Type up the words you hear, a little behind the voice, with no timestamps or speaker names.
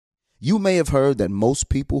You may have heard that most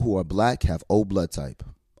people who are black have O blood type.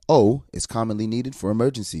 O is commonly needed for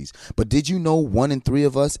emergencies, but did you know 1 in 3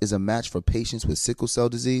 of us is a match for patients with sickle cell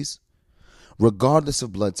disease? Regardless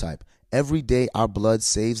of blood type, every day our blood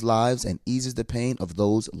saves lives and eases the pain of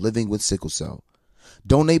those living with sickle cell.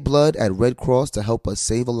 Donate blood at Red Cross to help us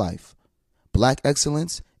save a life. Black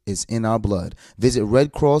excellence is in our blood. Visit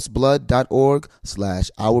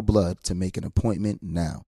redcrossblood.org/ourblood to make an appointment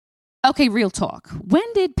now. Okay, real talk. When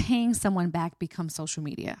did paying someone back become social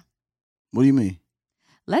media? What do you mean?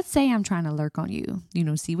 Let's say I'm trying to lurk on you,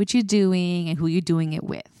 see what you're doing and who you're doing it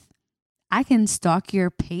with. I can stalk your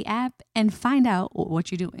pay app and find out what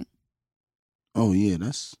you're doing. Oh yeah,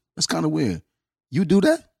 that's kind of weird. You do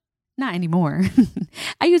that? Not anymore.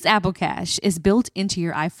 I use Apple Cash. It's built into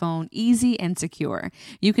your iPhone, easy and secure.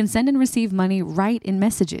 You can send and receive money right in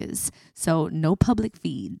messages, so no public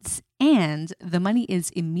feeds. And the money is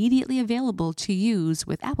immediately available to use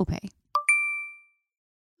with Apple Pay.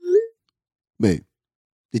 Babe,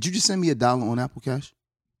 did you just send me $1 on Apple Cash?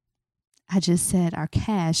 I just said our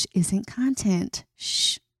cash isn't content.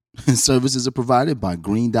 Shh. Services are provided by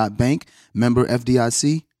Green Dot Bank, member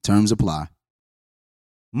FDIC. Terms apply.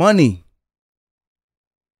 Money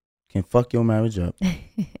can fuck your marriage up.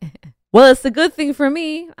 Well, it's a good thing for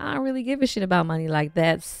me. I don't really give a shit about money like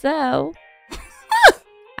that. So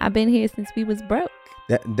I've been here since we was broke.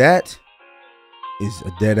 That is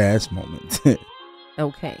a dead ass moment.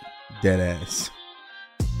 Okay. Dead ass.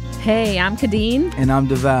 Hey, I'm Kadeen. And I'm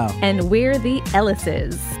DeVal. And we're the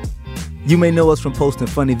Ellises. You may know us from posting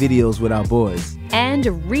funny videos with our boys. And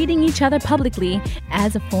reading each other publicly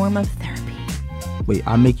as a form of therapy. Wait,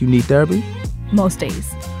 I make you need therapy? Most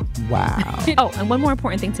days. Wow. Oh, and one more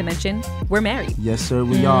important thing to mention. We're married. Yes, sir,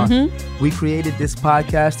 we are. We created this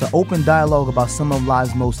podcast to open dialogue about some of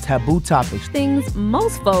life's most taboo topics. Things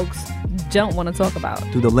most folks don't want to talk about.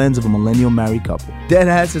 Through the lens of a millennial married couple. Dead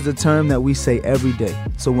ass is a term that we say every day.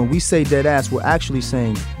 So when we say dead ass, we're actually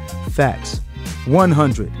saying facts.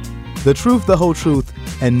 100. The truth, the whole truth,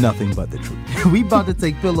 and nothing but the truth. We about to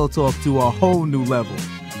take pillow talk to a whole new level.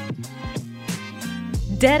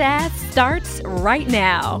 Dead ass starts right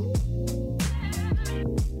now.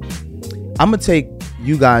 I'm going to take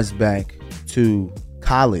you guys back to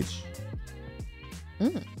college.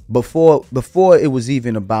 Before it was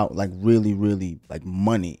even about like really, really like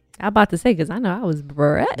money. I'm about to say, because I know I was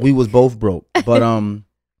broke. We was both broke. But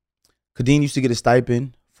Kadeen used to get a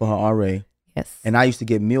stipend for her RA. Yes. And I used to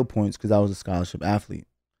get meal points because I was a scholarship athlete.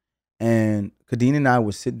 And Kadeen and I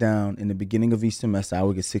would sit down in the beginning of each semester. I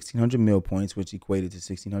would get 1,600 meal points, which equated to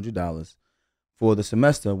 $1,600 for the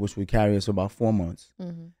semester, which would carry us about 4 months.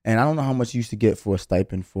 Mm-hmm. And I don't know how much you used to get for a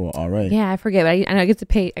stipend for RA. Yeah, I forget. But I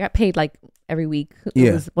got paid like every week.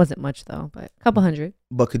 It wasn't much though, but a couple hundred.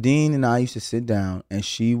 But Kadeen and I used to sit down, and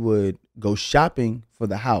she would go shopping for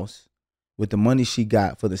the house with the money she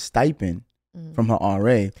got for the stipend from her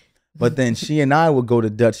RA. But then she and I would go to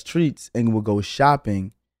Dutch Treats and would go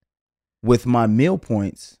shopping with my meal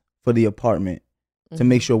points for the apartment to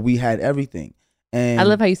make sure we had everything. And I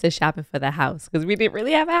love how you said shopping for the house, because we didn't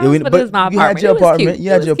really have a house, but it was my apartment. You had your apartment.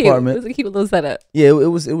 You had your apartment. It was a cute little setup. Yeah,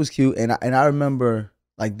 it was cute. And I remember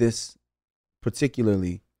like this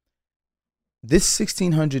particularly, this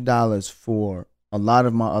 $1,600 for a lot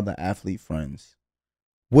of my other athlete friends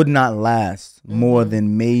would not last more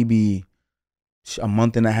than maybe a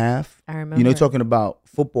month and a half. I remember. You know, you're talking about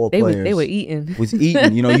football players. They were eating. Was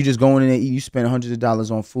eating. You know, you just going in there, you spend hundreds of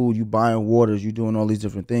dollars on food, you buying waters, you doing all these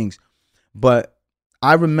different things. But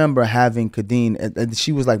I remember having Kadeen, and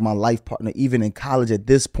she was like my life partner, even in college at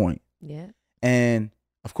this point. Yeah. And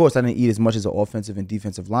of course, I didn't eat as much as an offensive and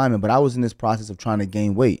defensive lineman, but I was in this process of trying to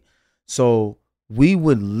gain weight. So we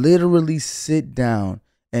would literally sit down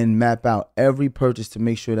and map out every purchase to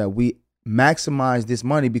make sure that we maximize this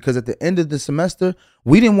money, because at the end of the semester,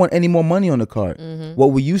 we didn't want any more money on the card.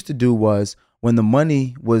 What we used to do was, when the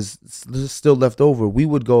money was still left over, we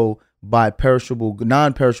would go buy perishable,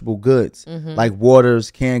 non-perishable goods like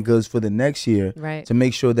waters, canned goods for the next year, right, to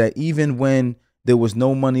make sure that even when there was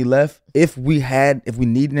no money left, if we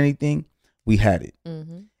needed anything, we had it.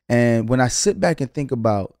 And when I sit back and think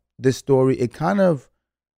about this story, it kind of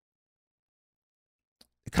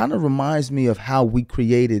reminds me of how we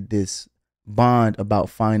created this bond about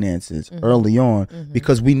finances early on,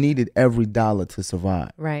 because we needed every dollar to survive.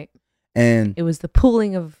 Right. And it was the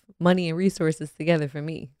pooling of money and resources together for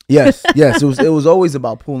me. Yes. It was always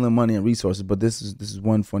about pooling money and resources. But this is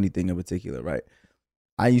one funny thing in particular, right?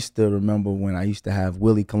 I used to remember when I used to have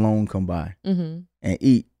Willie Colon come by and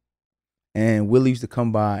eat. And Willie used to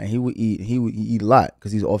come by and he would eat. He would eat a lot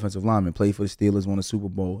because he's an offensive lineman, played for the Steelers, won a Super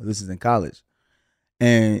Bowl. This is in college.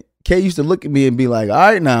 And Kay used to look at me and be like, all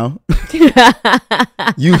right now,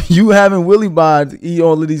 you having Willie Bod eat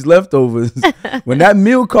all of these leftovers. When that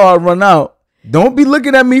meal card run out, don't be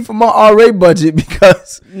looking at me for my RA budget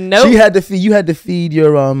because she had to feed. You had to feed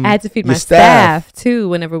your I had to feed my staff too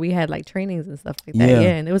whenever we had like trainings and stuff like that.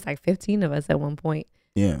 Yeah, and it was like 15 of us at one point.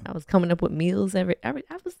 Yeah, I was coming up with meals I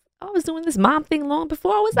was doing this mom thing long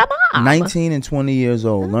before I was a mom. 19 and 20 years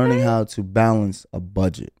old, learning how to balance a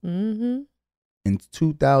budget. Mm-hmm. In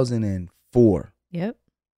 2004. Yep.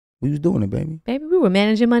 We was doing it, baby. Baby, we were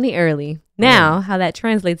managing money early. Now, how that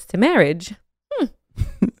translates to marriage.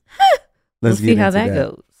 Let's see how that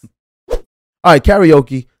goes. All right,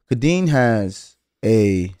 karaoke. Kadeen has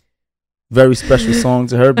a very special song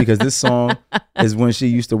to her because this song is when she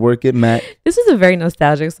used to work at Mac. This is a very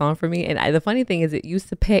nostalgic song for me, and the funny thing is, it used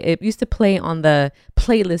to play on the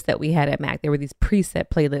playlist that we had at Mac. There were these preset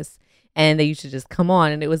playlists, and they used to just come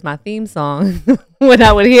on, and it was my theme song when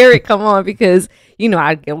I would hear it come on because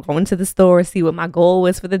I'd go into the store, see what my goal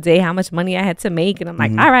was for the day, how much money I had to make, and I'm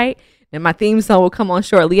like, all right. And my theme song will come on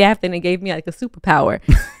shortly after, and it gave me like a superpower.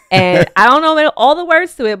 And I don't know all the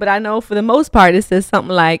words to it, but I know for the most part it says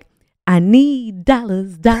something like, I need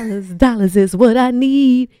dollars, dollars, dollars is what I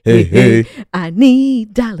need. Hey, hey. I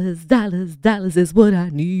need dollars, dollars, dollars is what I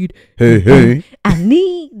need. Hey, hey. I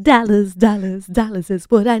need dollars, dollars, dollars is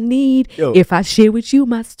what I need. Yo. If I share with you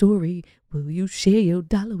my story, will you share your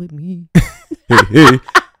dollar with me? Hey, hey.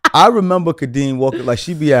 I remember Kadeen walking, like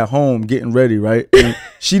she'd be at home getting ready, right? And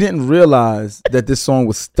she didn't realize that this song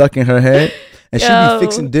was stuck in her head. And she'd be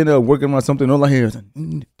fixing dinner, working on something. All I hear is,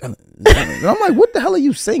 and I'm like, what the hell are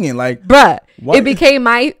you singing? Like, bruh, it became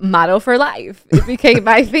my motto for life. It became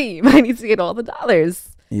my theme. I need to get all the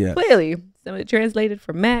dollars. Yeah. Clearly. So it translated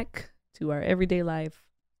from Mac to our everyday life.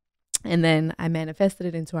 And then I manifested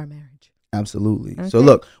it into our marriage. Absolutely. Okay. So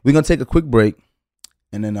look, we're going to take a quick break.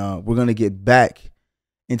 And then we're going to get back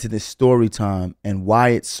into this story time and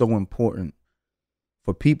why it's so important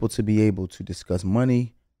for people to be able to discuss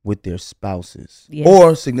money with their spouses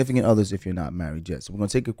or significant others if you're not married yet. So we're going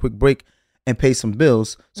to take a quick break and pay some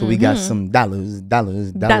bills. So we got some dollars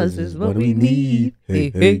is what we need. Hey,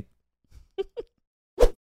 hey.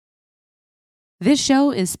 This show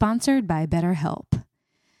is sponsored by BetterHelp.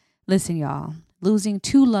 Listen, y'all, losing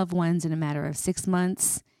 2 loved ones in a matter of 6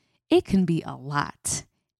 months, it can be a lot.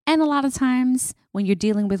 And a lot of times when you're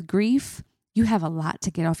dealing with grief, you have a lot to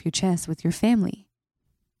get off your chest with your family.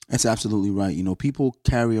 That's absolutely right. People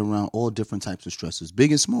carry around all different types of stresses,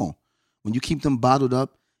 big and small. When you keep them bottled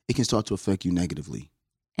up, it can start to affect you negatively.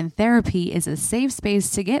 And therapy is a safe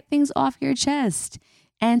space to get things off your chest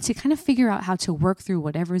and to kind of figure out how to work through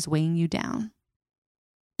whatever's weighing you down.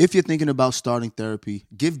 If you're thinking about starting therapy,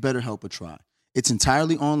 give BetterHelp a try. It's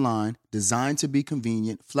entirely online, designed to be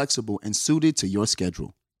convenient, flexible, and suited to your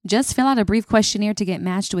schedule. Just fill out a brief questionnaire to get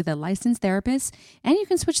matched with a licensed therapist, and you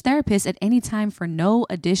can switch therapists at any time for no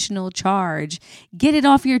additional charge. Get it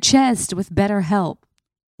off your chest with BetterHelp.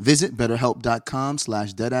 Visit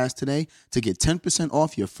BetterHelp.com/deadass today to get 10%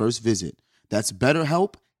 off your first visit. That's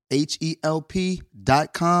BetterHelp,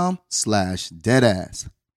 HELP.com/deadass.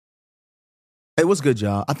 Hey, what's good,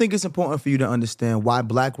 y'all? I think it's important for you to understand why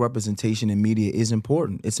Black representation in media is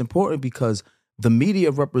important. It's important because the media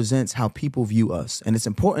represents how people view us, and it's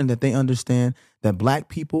important that they understand that Black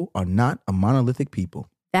people are not a monolithic people.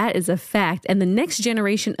 That is a fact, and the next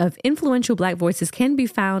generation of influential Black voices can be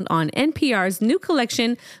found on NPR's new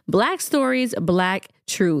collection, Black Stories, Black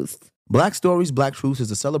Truth. Black Stories, Black Truth is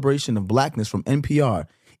a celebration of Blackness from NPR.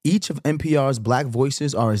 Each of NPR's Black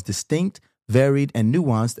voices are as distinct, varied, and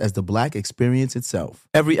nuanced as the Black experience itself.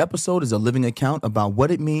 Every episode is a living account about what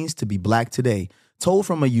it means to be Black today, told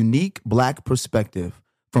from a unique Black perspective.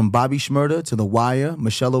 From Bobby Shmurda to The Wire,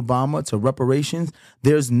 Michelle Obama to reparations,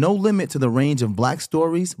 there's no limit to the range of Black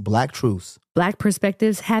stories, Black truths. Black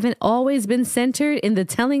perspectives haven't always been centered in the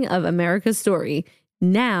telling of America's story.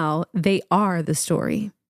 Now they are the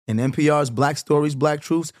story. In NPR's Black Stories, Black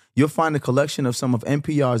Truths, you'll find a collection of some of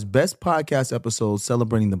NPR's best podcast episodes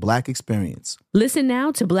celebrating the Black experience. Listen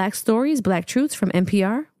now to Black Stories, Black Truths from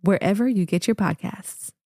NPR, wherever you get your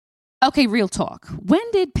podcasts. Okay, real talk. When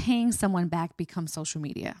did paying someone back become social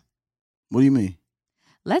media? What do you mean?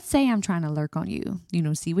 Let's say I'm trying to lurk on you,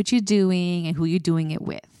 see what you're doing and who you're doing it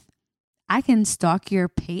with. I can stalk your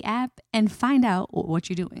pay app and find out what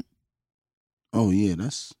you're doing. Oh, yeah,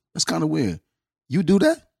 that's kind of weird. You do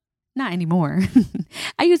that? Not anymore.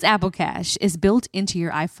 I use Apple Cash. It's built into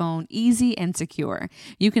your iPhone, easy and secure.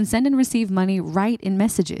 You can send and receive money right in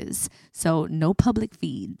messages, so no public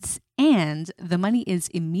feeds. And the money is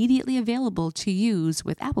immediately available to use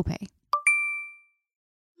with Apple Pay.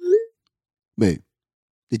 Babe,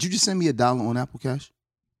 Did you just send me $1 on Apple Cash?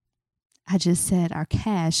 I just said our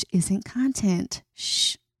cash isn't content.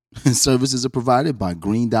 Shh. Services are provided by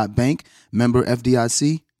Green Dot Bank, member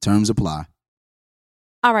FDIC. Terms apply.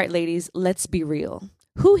 All right, ladies, let's be real.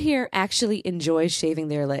 Who here actually enjoys shaving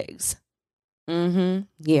their legs?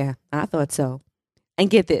 Yeah, I thought so. And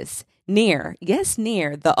get this, Nair, yes,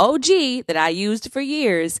 Nair, the OG that I used for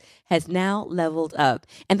years, has now leveled up.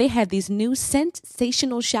 And they have these new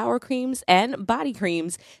sensational shower creams and body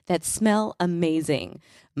creams that smell amazing.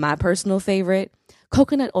 My personal favorite,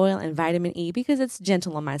 coconut oil and vitamin E because it's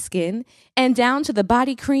gentle on my skin, and down to the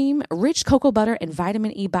body cream, rich cocoa butter and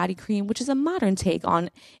vitamin E body cream, which is a modern take on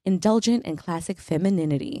indulgent and classic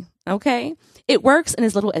femininity. Okay? It works in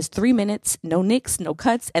as little as 3 minutes, no nicks, no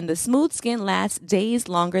cuts, and the smooth skin lasts days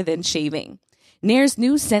longer than shaving. Nair's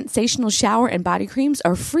new sensational shower and body creams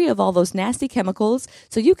are free of all those nasty chemicals,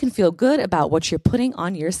 so you can feel good about what you're putting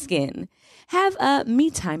on your skin. Have a me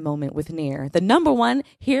time moment with Nair, the #1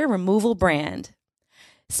 hair removal brand.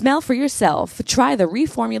 Smell for yourself. Try the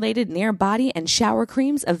reformulated Nair body and shower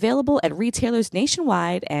creams available at retailers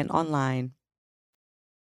nationwide and online.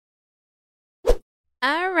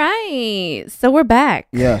 All right. So we're back.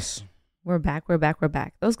 Yes. We're back.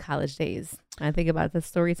 Those college days. I think about the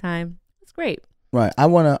story time. It's great. Right. I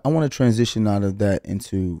wanna transition out of that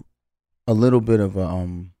into a little bit of a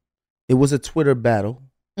it was a Twitter battle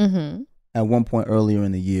Mm-hmm. at one point earlier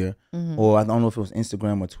in the year. Mm-hmm. Or I don't know if it was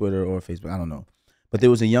Instagram or Twitter or Facebook, I don't know. But there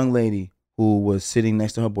was a young lady who was sitting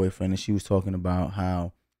next to her boyfriend, and she was talking about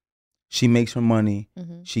how she makes her money,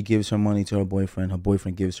 Mm-hmm. she gives her money to her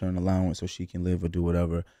boyfriend gives her an allowance so she can live or do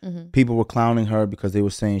whatever. Mm-hmm. People were clowning her because they were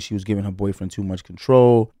saying she was giving her boyfriend too much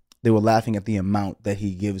control. They were laughing at the amount that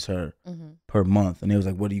he gives her Mm-hmm. per month, and they was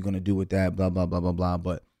like, what are you going to do with that, blah, blah, blah, blah, blah.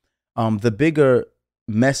 But the bigger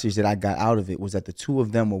message that I got out of it was that the two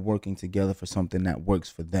of them were working together for something that works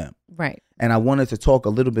for them. Right. And I wanted to talk a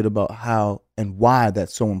little bit about how and why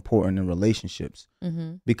that's so important in relationships.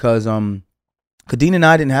 Mm-hmm. Because Khadeen and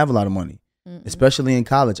I didn't have a lot of money, Mm-mm. especially in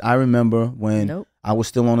college. I remember when Nope. I was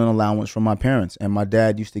still on an allowance from my parents, and my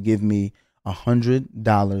dad used to give me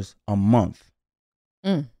 $100 a month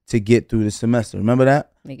Mm. to get through the semester. Remember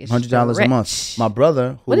that? Make it $100 a month. stretch. My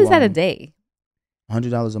brother, who, What is that a day?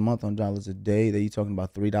 $100 a month, $100 a day. That you talking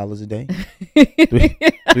about $3 a day?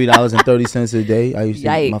 $3.30 a day. I used to.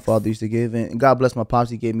 My Yikes. father used to give, and God bless my pops.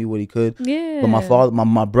 He gave me what he could. Yeah. But my father,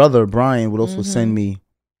 my brother Brian would also Mhm. send me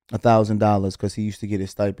 $1,000 because he used to get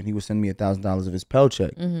his stipend. He would send me $1,000 of his Pell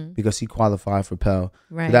check Mm-hmm. because he qualified for Pell.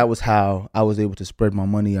 Right. So that was how I was able to spread my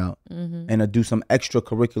money out Mm-hmm. and do some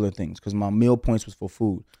extracurricular things because my meal points was for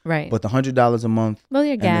food. Right. But the $100 a month well,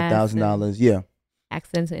 your and gas the $1,000, yeah.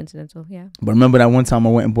 accidents and incidental. Yeah. But remember that one time I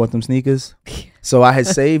went and bought them sneakers? So I had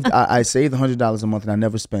saved, I saved $100 a month and I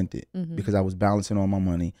never spent it Mm-hmm. because I was balancing all my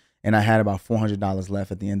money. And I had about $400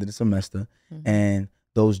 left at the end of the semester. Mm-hmm. And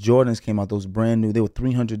those Jordans came out, those brand new, they were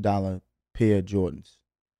 $300 pair of Jordans.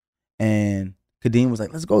 And Khadeen was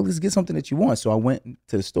like, let's get something that you want. So I went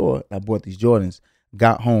to the store, I bought these Jordans,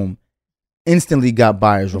 got home, instantly got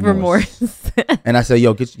buyer's remorse. And I said,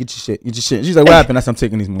 yo, get your shit. She's like, what happened? I said, I'm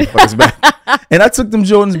taking these motherfuckers back. And I took them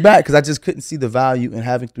Jordans back because I just couldn't see the value in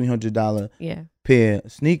having $300 Yeah. pair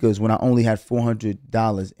of sneakers when I only had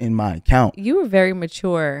 $400 in my account. You were very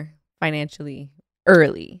mature financially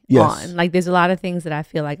early Yes. on. Like, there's a lot of things that I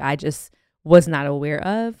feel like I just was not aware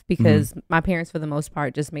of because my parents, for the most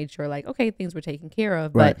part, just made sure, like, okay, things were taken care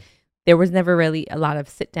of. Right. But there was never really a lot of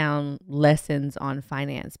sit down lessons on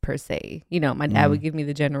finance per se. You know, my dad would give me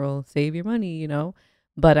the general save your money, you know,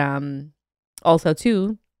 but also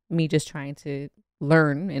too, me just trying to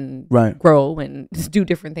learn and Right. grow and just do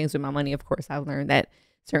different things with my money. Of course, I learned that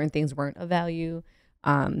certain things weren't of value.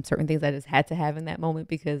 Certain things I just had to have in that moment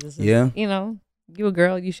because this is, Yeah. you know, you a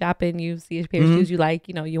girl, you shopping, you see a pair Mhm. of shoes you like,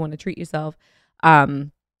 you know, you want to treat yourself.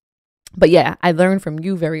 But yeah, I learned from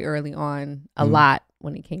you very early on a lot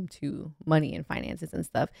when it came to money and finances and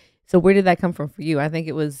stuff. So where did that come from for you? I think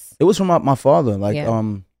it was from my father. Like,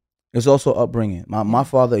 Yeah. it's also upbringing. My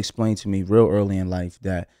father explained to me real early in life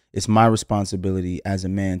that it's my responsibility as a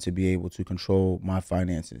man to be able to control my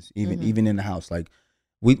finances, even in the house. Like,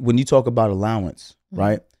 when you talk about allowance,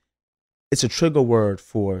 right? It's a trigger word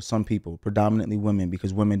for some people, predominantly women,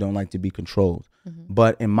 because women don't like to be controlled.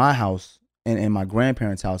 But in my house and in my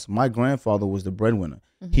grandparents' house, my grandfather was the breadwinner.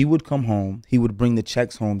 He would come home, he would bring the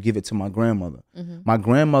checks home, give it to my grandmother. My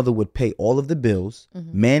grandmother would pay all of the bills,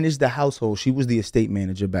 manage the household. She was the estate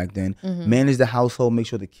manager back then. Manage the household, make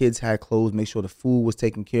sure the kids had clothes, make sure the food was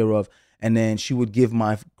taken care of. And then she would give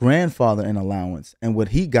my grandfather an allowance. And what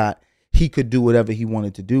he got, he could do whatever he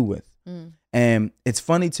wanted to do with. And it's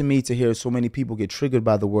funny to me to hear so many people get triggered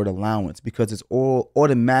by the word allowance because it's all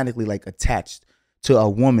automatically like attached to a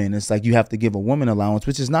woman. It's like you have to give a woman allowance,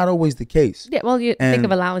 which is not always the case. Yeah, well, you think And-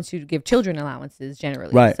 of allowance, you give children allowances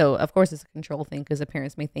generally. Right. So, of course, it's a control thing because the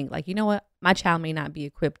parents may think, like, you know what? My child may not be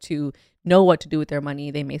equipped to know what to do with their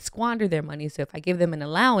money. They may squander their money. So, if I give them an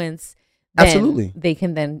allowance, then Absolutely. they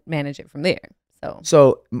can then manage it from there.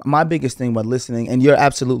 So my biggest thing about listening, and you're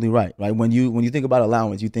absolutely right, right? When you think about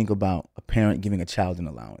allowance, you think about a parent giving a child an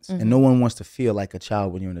allowance. And no one wants to feel like a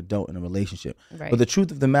child when you're an adult in a relationship. Right. But the truth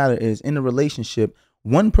of the matter is, in a relationship,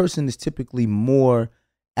 one person is typically more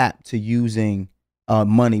apt to using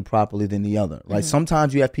money properly than the other, right?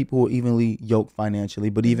 Sometimes you have people who are evenly yoked financially,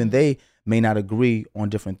 but even they may not agree on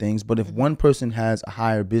different things. But if one person has a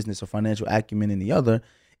higher business or financial acumen than the other,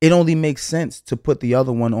 it only makes sense to put the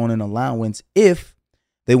other one on an allowance if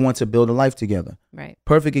they want to build a life together. Right.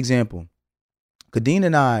 Perfect example. Kadeen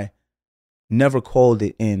and I never called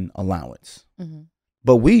it in allowance,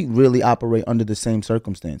 but we really operate under the same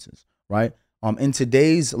circumstances, right? In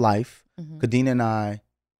today's life, Kadeen and I,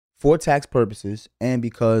 for tax purposes, and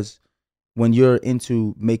because when you're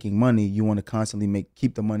into making money, you want to constantly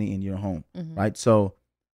keep the money in your home, right? So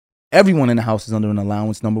everyone in the house is under an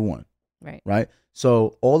allowance, number one. Right.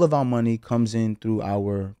 So all of our money comes in through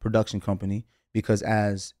our production company because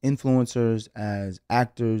as influencers, as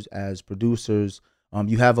actors, as producers,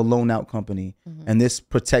 you have a loan out company and this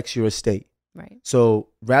protects your estate. Right. So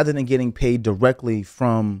rather than getting paid directly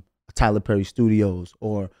from Tyler Perry Studios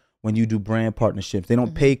or when you do brand partnerships, they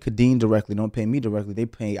don't pay Kadeen directly, don't pay me directly. They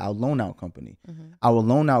pay our loan out company. Our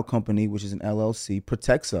loan out company, which is an LLC,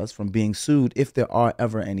 protects us from being sued if there are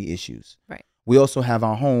ever any issues. Right. We also have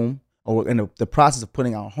our home, or in the process of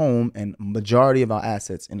putting our home and majority of our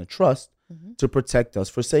assets in a trust to protect us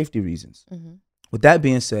for safety reasons. With that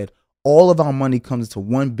being said, all of our money comes into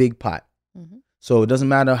one big pot. So it doesn't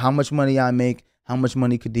matter how much money I make, how much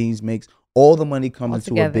money Kadeen's makes, all the money comes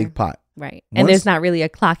into a big pot. Right. And there's not really a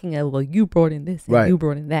clocking of, well, you brought in this and Right. you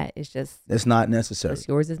brought in that. It's just, That's not necessary. what's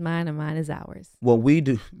yours is mine and mine is ours. What we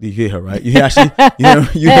do, yeah, right. You actually, you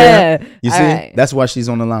hear that? You All see, right. that's why she's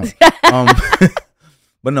on the line.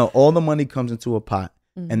 But no, all the money comes into a pot,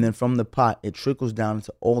 and then from the pot, it trickles down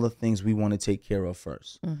into all the things we want to take care of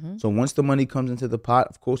first. So once the money comes into the pot,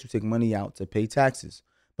 of course, we take money out to pay taxes.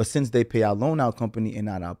 But since they pay our loan out company and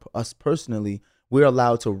not us personally, we're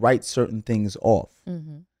allowed to write certain things off.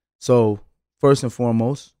 So first and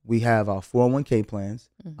foremost, we have our 401k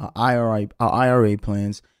plans, our IRA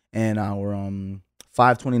plans, and our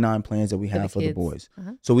 529 plans that we For the have for the kids. boys.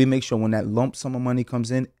 So we make sure when that lump sum of money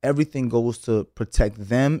comes in, everything goes to protect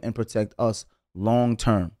them and protect us long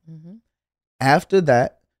term. After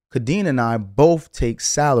that, Kadeen and I both take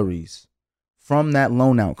salaries from that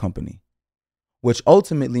loan out company, which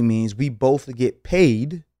ultimately means we both get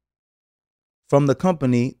paid from the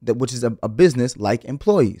company that which is a business like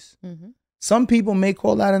employees. Some people may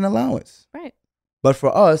call that an allowance. Right. But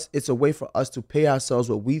for us, it's a way for us to pay ourselves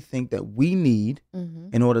what we think that we need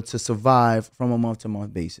in order to survive from a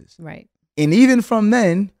month-to-month basis. Right. And even from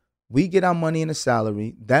then, we get our money in a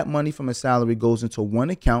salary. That money from a salary goes into one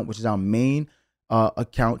account, which is our main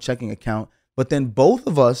account, checking account. But then both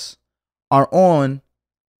of us are on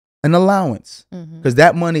an allowance because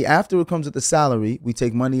that money, after it comes with the salary, we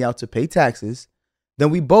take money out to pay taxes.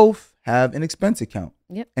 Then we both have an expense account.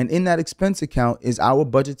 Yep. And in that expense account is our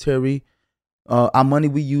budgetary our money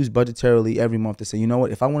we use budgetarily every month to say, you know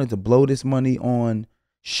what, if I wanted to blow this money on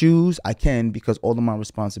shoes, I can because all of my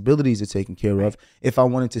responsibilities are taken care of. If I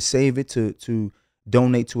wanted to save it to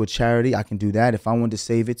donate to a charity, I can do that. If I wanted to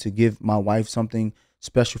save it to give my wife something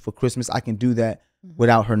special for Christmas, I can do that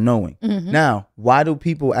without her knowing. Now, why do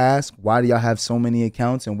people ask, why do y'all have so many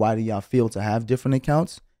accounts and why do y'all feel to have different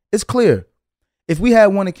accounts? It's clear. If we had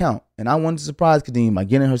one account and I wanted to surprise Kadeen by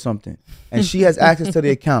getting her something and she has access to the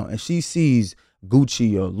account and she sees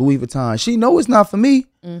Gucci or Louis Vuitton, she knows it's not for me.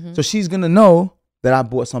 So she's going to know that I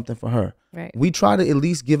bought something for her. Right. We try to at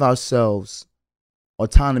least give ourselves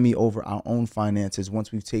autonomy over our own finances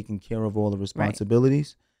once we've taken care of all the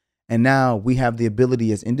responsibilities. And now we have the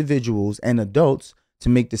ability as individuals and adults to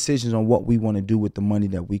make decisions on what we want to do with the money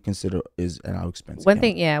that we consider is at our expense. One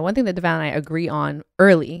thing that Devon and I agree on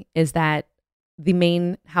early is that the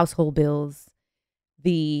main household bills,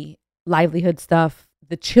 the livelihood stuff,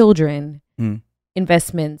 the children,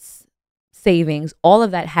 investments, savings, all of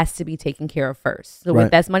that has to be taken care of first. So Right.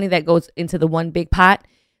 that's money that goes into the one big pot.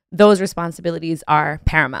 Those responsibilities are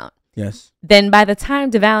paramount. Yes. Then by the time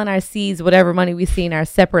Devon and I sees whatever money we see in our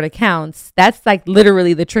separate accounts, that's like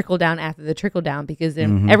literally the trickle down after the trickle down because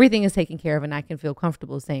then everything is taken care of and I can feel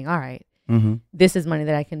comfortable saying, all right, this is money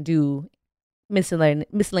that I can do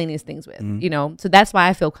miscellaneous things with, you know? So that's why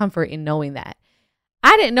I feel comfort in knowing that.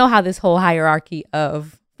 I didn't know how this whole hierarchy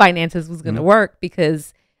of finances was going to work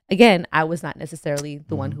because, again, I was not necessarily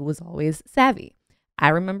the one who was always savvy. I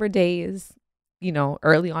remember days, you know,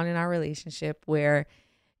 early on in our relationship where,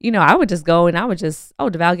 you know, I would just go and I would just,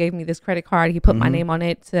 DeVal gave me this credit card. He put my name on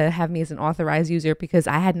it to have me as an authorized user because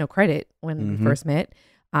I had no credit when we first met.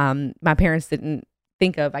 My parents didn't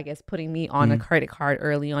think of, I guess, putting me on a credit card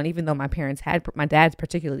early on, even though my dad's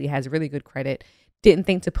particularly has really good credit, didn't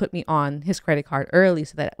think to put me on his credit card early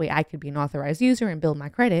so that way I could be an authorized user and build my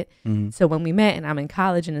credit. So when we met and I'm in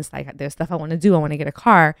college and it's like, there's stuff I want to do. I want to get a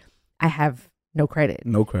car. I have no credit.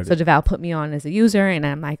 No credit. So DeVal put me on as a user and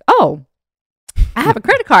I'm like, oh, I have a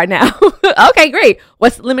credit card now. Okay, great.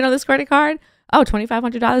 What's the limit on this credit card? Oh,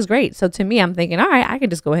 $2,500. Great. So to me, I'm thinking, all right, I can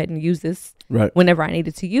just go ahead and use this whenever I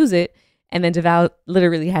needed to use it. And then DeVal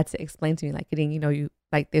literally had to explain to me, like, you know, you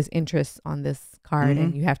like there's interest on this card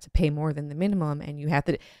and you have to pay more than the minimum and you have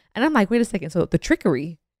to. And I'm like, wait a second. So the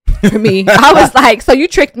trickery for me, I was like, so you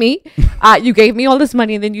tricked me. You gave me all this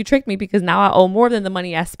money and then you tricked me because now I owe more than the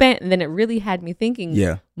money I spent. And then it really had me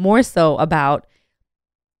thinking more so about,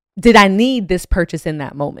 did I need this purchase in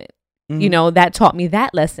that moment? You know, that taught me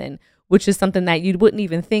that lesson, which is something that you wouldn't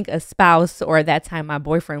even think a spouse or at that time my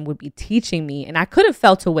boyfriend would be teaching me. And I could have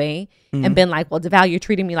felt away and been like, well, DeVal, you're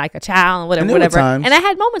treating me like a child and whatever. And I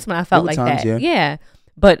had moments when I felt like that. Yeah.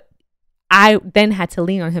 But I then had to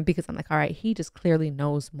lean on him because I'm like, all right, he just clearly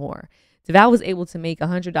knows more. DeVal was able to make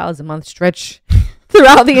 $100 a month stretch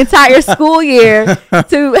throughout the entire school year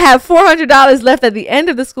to have $400 left at the end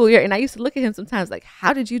of the school year. And I used to look at him sometimes like,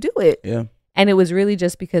 how did you do it? Yeah. And it was really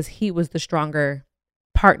just because he was the stronger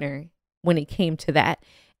partner when it came to that.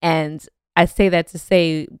 And I say that to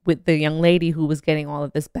say with the young lady who was getting all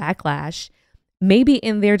of this backlash, maybe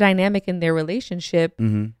in their dynamic in their relationship,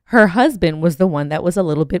 her husband was the one that was a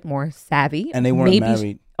little bit more savvy. And they weren't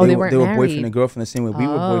married. They weren't They were married. boyfriend and girlfriend the same way we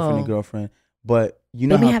were boyfriend and girlfriend. But you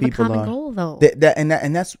know they may how have people a common are. goal though.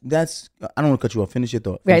 That's I don't want to cut you off. Finish your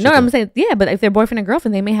thought. Right. No, I'm saying, yeah, but if they're boyfriend and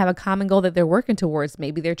girlfriend, they may have a common goal that they're working towards.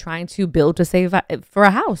 Maybe they're trying to build to save for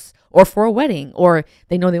a house or for a wedding, or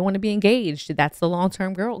they know they want to be engaged. That's the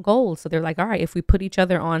long-term goal. So they're like, all right, if we put each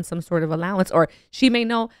other on some sort of allowance, or she may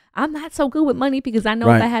know I'm not so good with money because I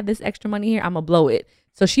know if I have this extra money here, I'm going to blow it.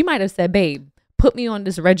 So she might have said, babe, put me on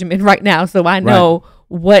this regimen right now so I know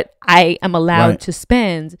what I am allowed to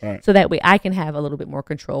spend so that way I can have a little bit more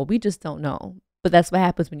control. We just don't know. But that's what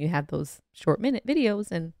happens when you have those short minute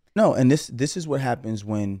videos. And this is what happens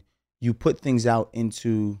when you put things out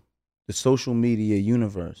into the social media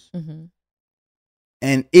universe.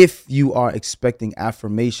 And if you are expecting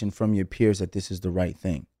affirmation from your peers that this is the right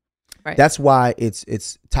thing. That's why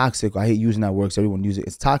it's toxic. I hate using that word because everyone uses it.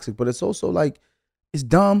 It's toxic, but it's also like, it's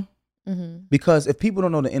dumb. Because if people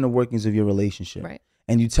don't know the inner workings of your relationship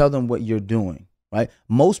and you tell them what you're doing,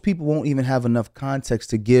 most people won't even have enough context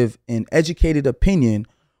to give an educated opinion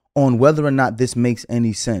on whether or not this makes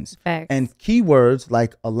any sense. And keywords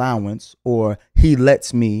like allowance or he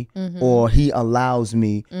lets me or he allows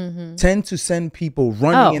me tend to send people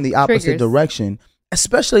running in the opposite direction,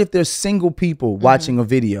 especially if there's single people watching a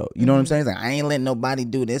video. You know what I'm saying? It's like, I ain't letting nobody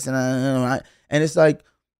do this. And it's like,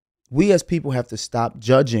 we as people have to stop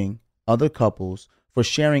judging other couples for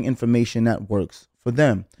sharing information that works for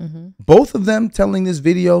them. Both of them telling this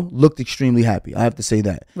video looked extremely happy. I have to say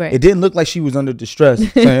that. It didn't look like she was under distress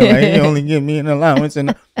saying like, he only give me an allowance.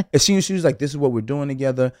 And she was like, this is what we're doing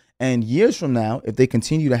together. And years from now, if they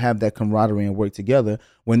continue to have that camaraderie and work together,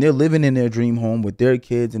 when they're living in their dream home with their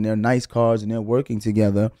kids and their nice cars and they're working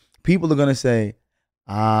together, people are going to say,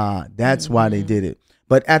 that's why they did it.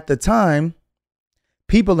 But at the time,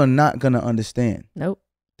 people are not going to understand.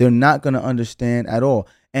 They're not going to understand at all.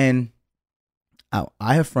 And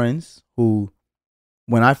I have friends who,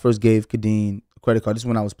 when I first gave Kadeen a credit card, this is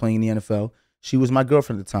when I was playing in the NFL, she was my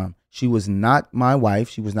girlfriend at the time. She was not my wife.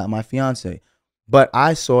 She was not my fiance. But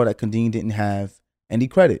I saw that Kadeen didn't have any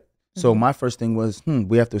credit. So my first thing was,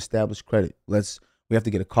 we have to establish credit. We have to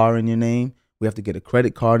get a car in your name. We have to get a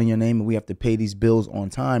credit card in your name. And we have to pay these bills on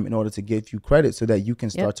time in order to give you credit so that you can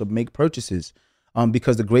start to make purchases.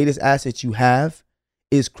 Because the greatest asset you have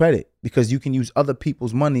is credit, because you can use other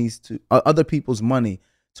people's money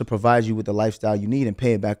to provide you with the lifestyle you need and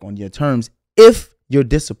pay it back on your terms if you're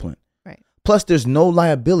disciplined. Plus, there's no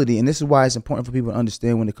liability, and this is why it's important for people to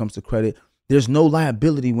understand when it comes to credit. There's no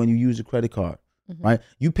liability when you use a credit card, right?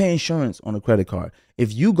 You pay insurance on a credit card.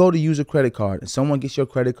 If you go to use a credit card and someone gets your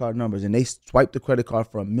credit card numbers and they swipe the credit card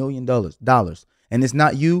for $1 million and it's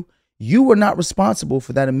not you, you were not responsible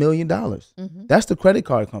for that $1 million. Mm-hmm. That's the credit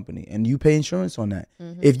card company, and you pay insurance on that.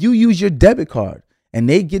 Mm-hmm. If you use your debit card and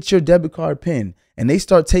they get your debit card PIN and they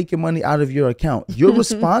start taking money out of your account, you're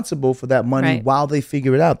responsible for that money Right. while they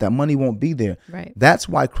figure it out. That money won't be there. Right. That's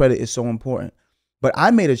why credit is so important. But I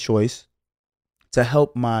made a choice to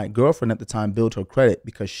help my girlfriend at the time build her credit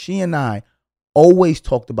because she and I always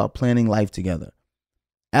talked about planning life together.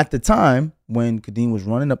 At the time, when Kadeen was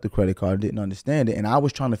running up the credit card, I didn't understand it. And I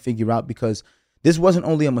was trying to figure out, because this wasn't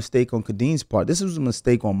only a mistake on Kadeen's part, this was a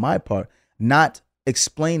mistake on my part, not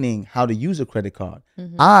explaining how to use a credit card.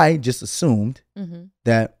 Mm-hmm. I just assumed Mm-hmm.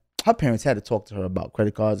 that her parents had to talk to her about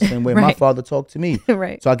credit cards the same way my Right. father talked to me.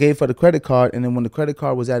 Right. So I gave her the credit card. And then when the credit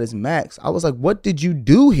card was at its max, I was like, what did you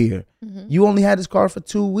do here? Mm-hmm. You only had this card for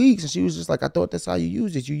 2 weeks. And she was just like, I thought that's how you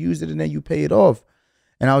used it. You used it and then you pay it off.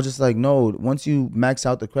 And I was just like, no, once you max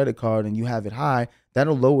out the credit card and you have it high,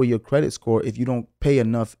 that'll lower your credit score if you don't pay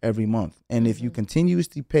enough every month. And if you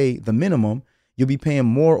continuously pay the minimum, you'll be paying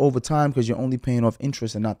more over time because you're only paying off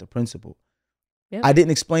interest and not the principal. Yep. I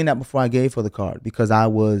didn't explain that before I gave her the card because I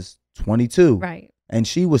was 22 Right. and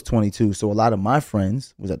she was 22. So a lot of my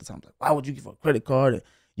friends was at the time like, why would you give her a credit card? And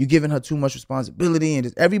you giving her too much responsibility. And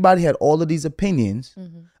just, everybody had all of these opinions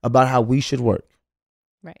Mm-hmm. about how we should work.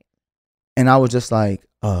 Right. And I was just like,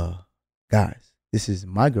 guys, this is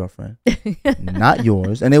my girlfriend, not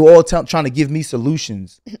yours. And they were all trying to give me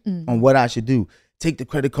solutions on what I should do. Take the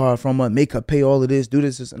credit card from her, make her pay all of this, do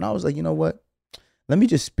this. And I was like, you know what? Let me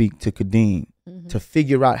just speak to Kadeen to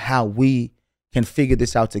figure out how we can figure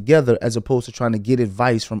this out together, as opposed to trying to get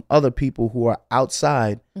advice from other people who are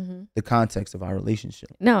outside the context of our relationship.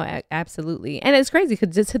 No, absolutely. And it's crazy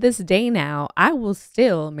because to this day now, I will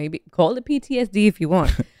still, maybe call it PTSD if you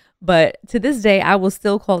want, but to this day, I will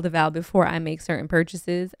still call the Val before I make certain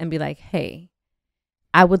purchases and be like, hey,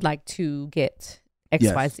 I would like to get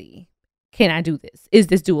XYZ. Can I do this? Is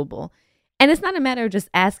this doable? And it's not a matter of just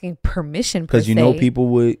asking permission Because you know people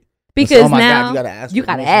would. because oh my now God, you gotta ask. you for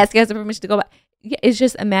got to permission. ask us for permission to go back. Yeah, it's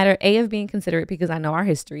just a matter of being considerate because I know our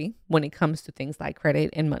history when it comes to things like credit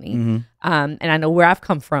and money, Mhm. and I know where I've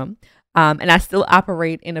come from, and I still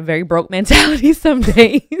operate in a very broke mentality some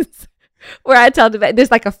days, where I tell them there's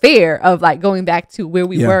like a fear of like going back to where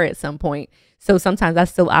we Yeah. were at some point. So sometimes I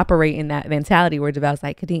still operate in that mentality where Deval's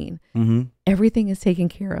like, Kadeen, Mhm. everything is taken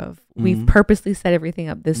care of. Mhm. We've purposely set everything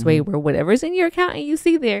up this way where whatever's in your account and you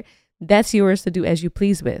see there, that's yours to do as you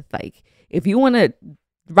please with. Like, if you want to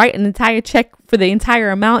write an entire check for the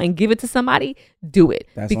entire amount and give it to somebody, do it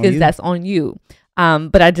That's on because you. that's on you.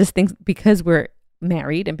 But I just think because we're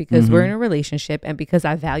married and because we're in a relationship and because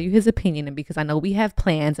I value his opinion and because I know we have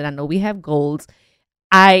plans and I know we have goals,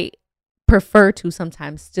 I prefer to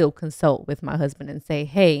sometimes still consult with my husband and say,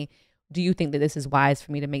 hey, do you think that this is wise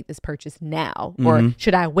for me to make this purchase now? Or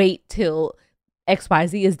should I wait till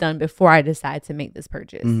XYZ is done before I decide to make this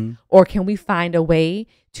purchase? Or can we find a way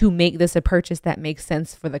to make this a purchase that makes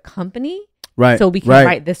sense for the company Right. so we can right.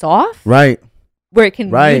 write this off? Right. Where it can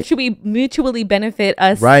Right. mutually benefit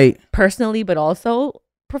us Right. personally, but also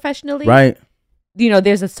professionally. Right. You know,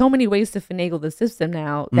 there's so many ways to finagle the system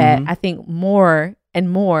now that I think more and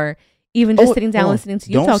more, even just sitting down hold on. listening to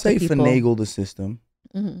you Don't talk say to people. finagle the system.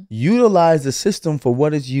 Mhm. Utilize the system for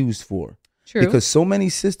what it's used for. True. Because so many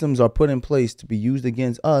systems are put in place to be used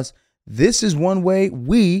against us. This is one way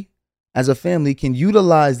we, as a family, can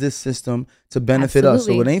utilize this system to benefit us.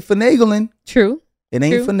 So it Absolutely. ain't finagling. True. It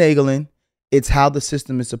ain't True. finagling. It's how the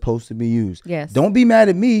system is supposed to be used. Yes. Don't be mad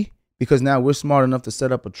at me because now we're smart enough to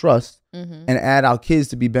set up a trust Mhm. and add our kids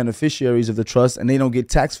to be beneficiaries of the trust, and they don't get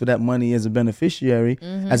taxed for that money as a beneficiary,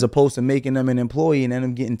 Mm-hmm. as opposed to making them an employee and then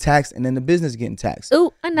them getting taxed and then the business getting taxed.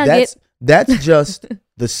 Ooh, a nugget. That's just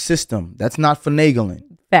the system. That's not finagling.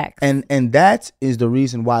 Facts. And that is the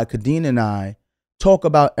reason why Kadeen and I talk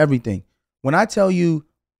about everything. When I tell you,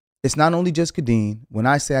 it's not only just Kadeen. When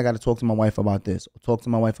I say I got to talk to my wife about this, or talk to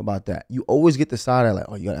my wife about that, you always get the side eye like,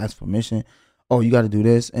 oh, you got to ask permission. Oh, you got to do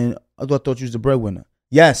this. And I thought you was the breadwinner.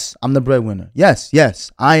 Yes, I'm the breadwinner.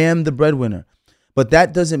 Yes, I am the breadwinner. But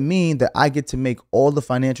that doesn't mean that I get to make all the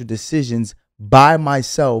financial decisions by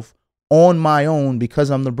myself on my own because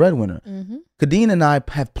I'm the breadwinner. Mm-hmm. Kadeen and I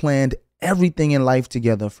have planned everything in life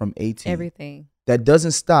together from 18. Everything. That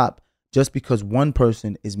doesn't stop just because one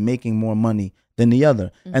person is making more money than the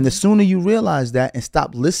other. And the sooner you realize that and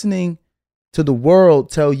stop listening to the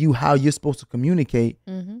world tell you how you're supposed to communicate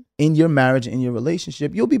in your marriage, in your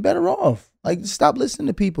relationship, you'll be better off. Like, stop listening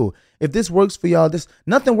to people. If this works for y'all,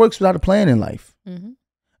 nothing works without a plan in life. Mm-hmm.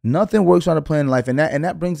 Nothing works without a plan in life. And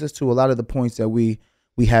that brings us to a lot of the points that we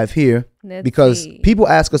have here. Let's Because see. people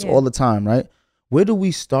ask us Yeah. all the time, right? Where do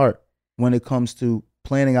we start when it comes to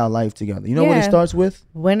planning our life together. You know what it Yeah. starts with?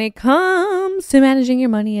 When it comes to managing your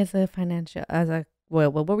money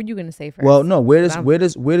well, what were you going to say first? Well, no. Where I'm-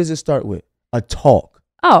 does it start with? A talk,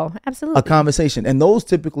 Oh, absolutely. a conversation, and those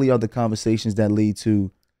typically are the conversations that lead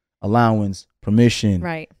to allowance, permission,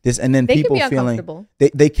 Right. this, and then They people can be feeling uncomfortable.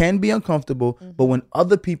 they can be uncomfortable. But when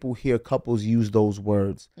other people hear couples use those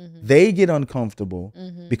words, they get uncomfortable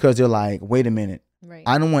because they're like, wait a minute, Right.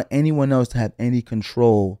 I don't want anyone else to have any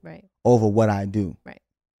control Right. over what I do. Right.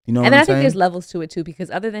 You know And what then I'm I think saying? there's levels to it too,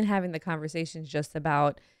 because other than having the conversations just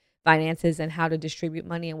about finances and how to distribute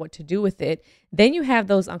money and what to do with it, then you have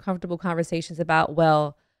those uncomfortable conversations about,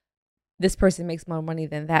 well, this person makes more money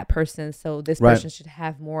than that person, so this Right. person should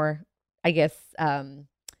have more, I guess,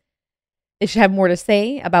 they should have more to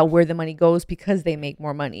say about where the money goes because they make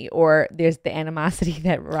more money. Or there's the animosity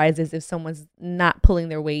that rises if someone's not pulling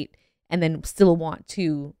their weight and then still want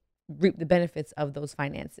to reap the benefits of those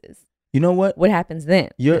finances. You know what? What happens then?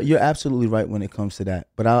 You're absolutely right when it comes to that.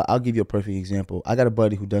 But I'll give you a perfect example. I got a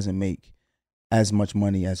buddy who doesn't make as much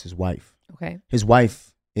money as his wife. Okay. His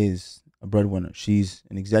wife is a breadwinner. She's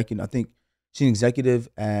an executive. I think she's an executive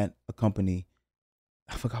at a company.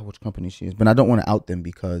 I forgot which company she is, but I don't want to out them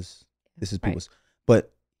because this is Right. people's.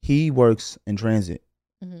 But he works in transit.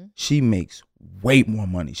 Mm-hmm. She makes way more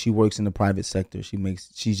money. She works in the private sector.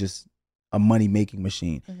 She's just a money making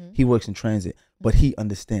machine. Mm-hmm. He works in transit, but he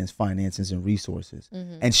understands finances and resources.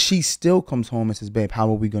 Mm-hmm. And she still comes home and says, babe, how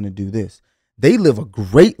are we going to do this? They live a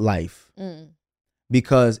great life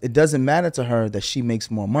because it doesn't matter to her that she makes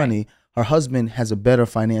more money. Her husband has a better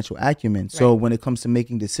financial acumen. So Right. when it comes to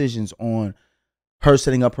making decisions on her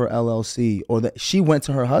setting up her LLC, or that she went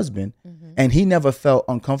to her husband and he never felt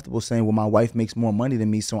uncomfortable saying, well, my wife makes more money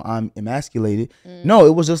than me, so I'm emasculated. No,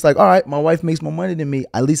 it was just like, all right, my wife makes more money than me.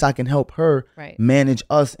 At least I can help her Right. manage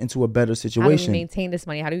us into a better How do we situation. maintain this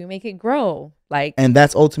money? How do we make it grow? Like, And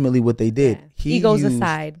that's ultimately what they did. yeah. Egos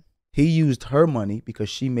aside. He used her money because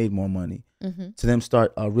she made more money Mm-hmm. to them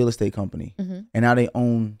start a real estate company. Mm-hmm. And now they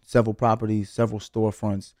own several properties, several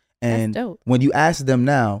storefronts. And That's dope. when you ask them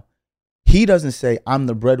now, he doesn't say, I'm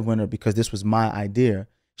the breadwinner because this was my idea.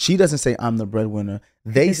 She doesn't say, I'm the breadwinner.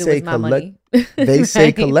 They Because it say was my money. they say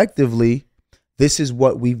Right. collectively, this is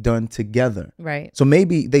what we've done together. Right. So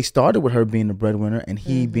maybe they started with her being the breadwinner and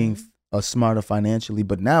he Mm-hmm. being smarter financially.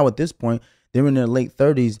 But now at this point, they're in their late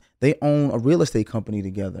 30s. They own a real estate company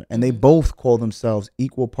together. And Mm-hmm. they both call themselves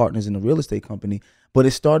equal partners in the real estate company. But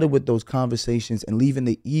it started with those conversations and leaving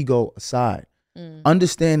the ego aside.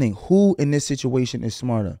 Understanding who in this situation is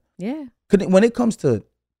smarter. Yeah. When it comes to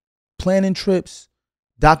planning trips,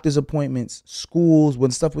 doctor's appointments, schools,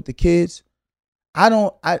 when stuff with the kids,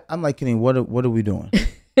 I'm like, Kenny, what are we doing?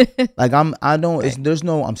 Like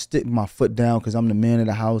I'm sticking my foot down because I'm the man of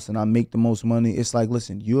the house and I make the most money. It's like,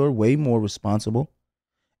 listen, you're way more responsible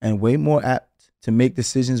and way more apt to make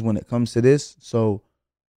decisions when it comes to this. So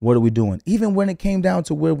what are we doing? Even when it came down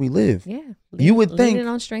to where we live. Yeah. You would think- leaning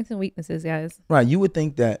on strengths and weaknesses, guys. Right. You would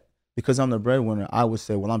think that because I'm the breadwinner, I would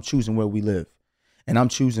say, well, I'm choosing where we live and I'm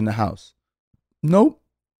choosing the house. Nope.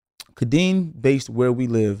 Kadeen based where we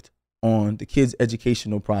lived on the kids'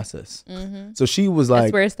 educational process. Mm-hmm. So she was That's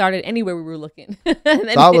like, where it started. Anywhere we were looking. so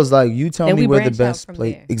I was like, you tell then me we where the branched out best from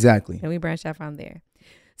place. there. Exactly. And we branched out from there.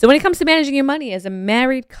 So when it comes to managing your money as a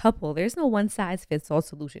married couple, there's no one size fits all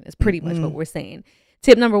solution. It's pretty much what we're saying.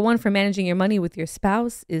 Tip number 1 for managing your money with your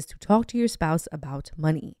spouse is to talk to your spouse about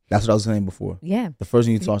money. That's what I was saying before. Yeah. The first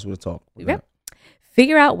thing you talk with a talk. Yep.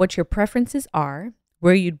 Figure out what your preferences are,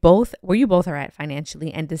 where you both are at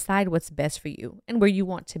financially, and decide what's best for you and where you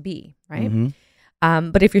want to be, right?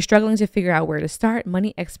 But if you're struggling to figure out where to start,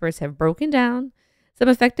 money experts have broken down some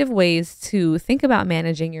effective ways to think about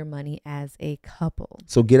managing your money as a couple.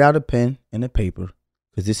 So get out a pen and a paper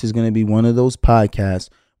because this is going to be one of those podcasts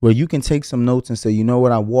where you can take some notes and say, you know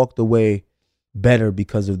what, I walked away better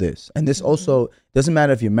because of this. And this also doesn't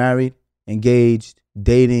matter if you're married, engaged,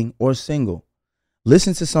 dating, or single.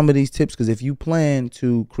 Listen to some of these tips because if you plan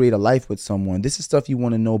to create a life with someone, this is stuff you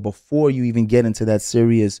want to know before you even get into that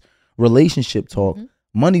serious relationship talk.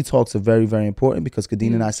 Money talks are very, very important because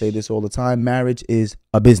Kadeen and I say this all the time. Marriage is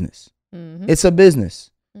a business. It's a business.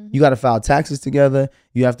 You got to file taxes together.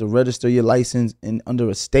 You have to register your license under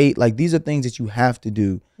a state. Like these are things that you have to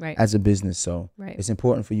do Right. as a business. So Right. it's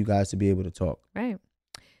important for you guys to be able to talk. Right.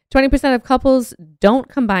 20% of couples don't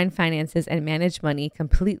combine finances and manage money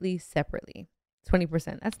completely separately.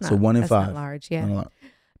 20%. That's not, So 1 in that's not 5. large. Yeah. I don't-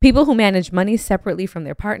 People who manage money separately from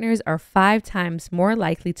their partners are 5 times more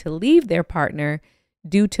likely to leave their partner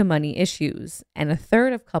due to money issues. And a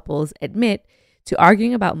third of couples admit to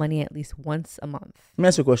arguing about money at least once a month. Let me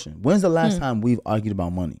ask you a question. When's the last time we've argued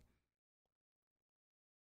about money?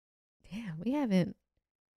 we haven't.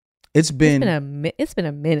 It's been a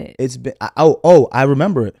minute. I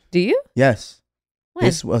remember it. Do you? Yes. When?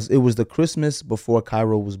 It was the Christmas before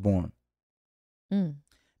Cairo was born.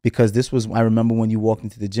 Because I remember when you walked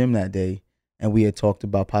into the gym that day and we had talked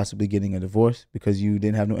about possibly getting a divorce because you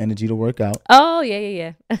didn't have no energy to work out. Oh,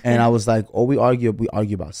 yeah. And I was like, we argue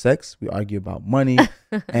about sex, we argue about money.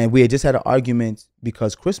 And we had just had an argument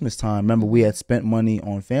because Christmas time, remember, we had spent money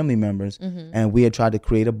on family members and we had tried to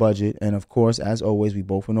create a budget. And of course, as always, we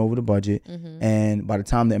both went over the budget. And by the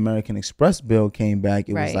time the American Express bill came back,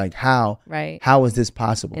 it was like, how is this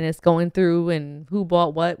possible? And it's going through and who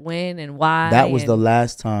bought what, when, and why. That was the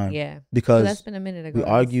last time. Yeah. Because so that's been a minute ago. we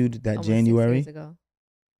argued that January. 6 years ago.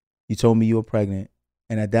 You told me you were pregnant.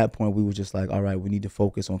 And at that point, we were just like, all right, we need to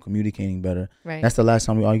focus on communicating better. Right. That's the last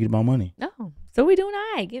time we argued about money. No. So we're doing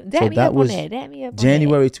all right. Dab me that up was on that. Dab me up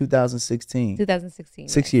January on 2016. 2016.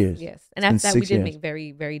 6 years. Yes. And after that, we 6 did years. make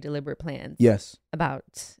very, very deliberate plans Yes.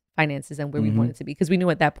 about finances and where we Mhm. wanted to be. Because we knew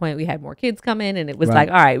at that point we had more kids coming and it was Right. like,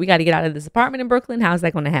 all right, we got to get out of this apartment in Brooklyn. How's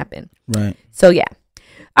that going to happen? Right. So, yeah.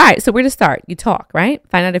 All right. So where to start? You talk, right?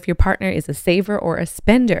 Find out if your partner is a saver or a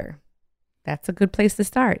spender. That's a good place to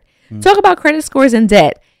start. Talk about credit scores and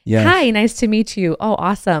debt. Yes. Hi, nice to meet you. Oh,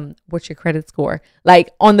 awesome. What's your credit score? Like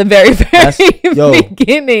on the very, Yo.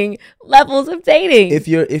 beginning levels of dating. If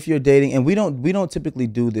you're dating, and we don't typically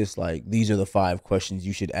do this, like these are the 5 questions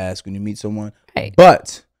you should ask when you meet someone. Right.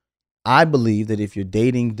 But I believe that if you're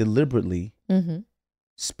dating deliberately,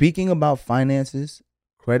 speaking about finances,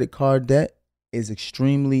 credit card debt is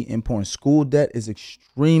extremely important. School debt is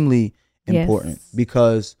extremely important Yes.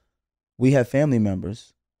 because we have family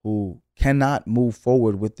members who cannot move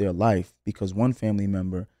forward with their life because one family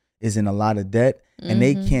member is in a lot of debt and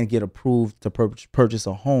they can't get approved to purchase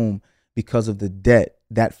a home because of the debt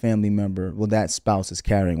that family member, that spouse is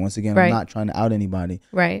carrying. Once again, Right. I'm not trying to out anybody,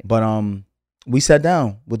 Right. but we sat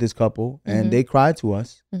down with this couple and they cried to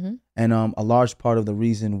us. And a large part of the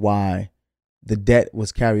reason why the debt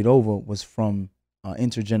was carried over was from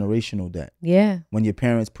intergenerational debt. Yeah. When your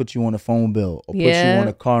parents put you on a phone bill or put you Yeah. on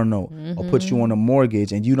a car note or put you on a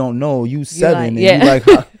mortgage and you don't know, you like, 7 and yeah. you like,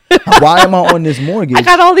 why am I on this mortgage? I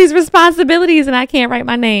got all these responsibilities and I can't write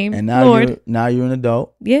my name. And now Lord. you're an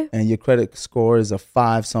adult. Yeah. And your credit score is a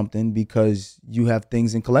 5 something because you have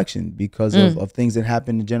things in collection because of things that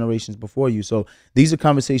happened in generations before you. So these are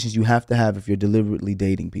conversations you have to have if you're deliberately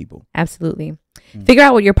dating people. Absolutely. Figure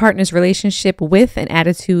out what your partner's relationship with and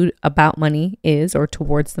attitude about money is or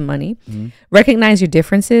towards the money. Recognize your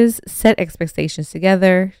differences, set expectations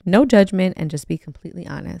together, no judgment, and just be completely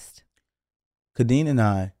honest. Kadeen and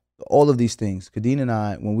I, all of these things, Kadeen and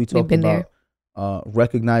I, when we talk been about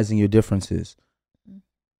recognizing your differences,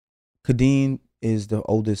 Kadeen is the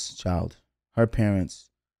oldest child. Her parents,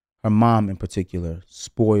 her mom in particular,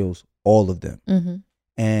 spoils all of them.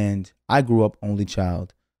 And I grew up only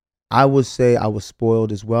child. I would say I was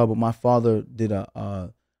spoiled as well, but my father did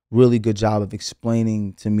a really good job of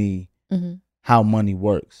explaining to me how money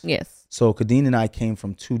works. Yes. So Kadeen and I came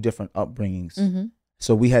from 2 different upbringings.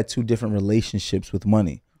 So we had 2 different relationships with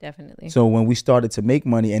money. Definitely. So when we started to make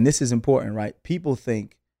money, and this is important, right? People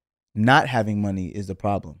think not having money is the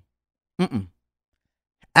problem.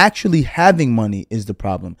 Actually having money is the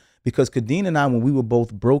problem. Because Kadeen and I, when we were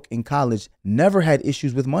both broke in college, never had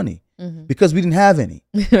issues with money because we didn't have any.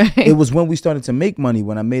 Right. It was when we started to make money,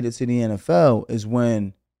 when I made it to the NFL, is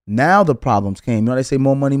when now the problems came. You know, they say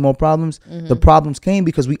more money, more problems. The problems came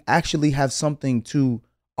because we actually have something to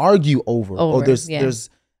argue over. Or there's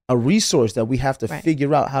a resource that we have to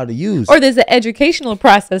figure out how to use. Or there's an educational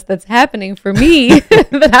process that's happening for me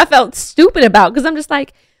that I felt stupid about because I'm just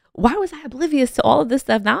like, why was I oblivious to all of this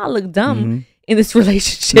stuff? Now I look dumb in this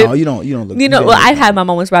relationship. No, you don't look. Well, I've had my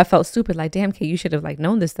moments where I felt stupid, like, damn, Kay, you should have like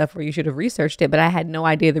known this stuff or you should have researched it. But I had no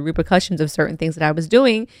idea the repercussions of certain things that I was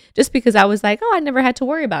doing just because I was like, oh, I never had to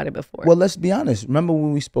worry about it before. Well, let's be honest. Remember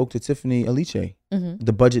when we spoke to Tiffany Aliche,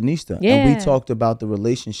 the Budgetnista, and Yeah. we talked about the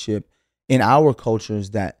relationship in our cultures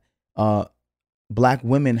that Black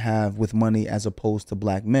women have with money as opposed to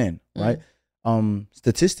Black men, right?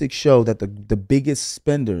 Statistics show that the biggest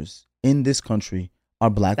spenders in this country are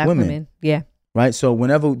Black women. Yeah. Right. So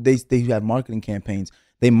whenever they have marketing campaigns,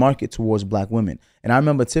 they market towards Black women. And I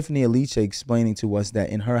remember Tiffany Aliche explaining to us that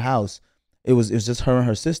in her house, it was just her and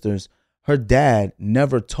her sisters. Her dad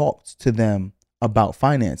never talked to them about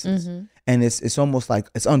finances. And it's almost like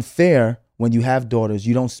it's unfair when you have daughters,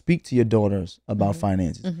 you don't speak to your daughters about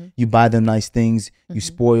finances. Mm-hmm. You buy them nice things, you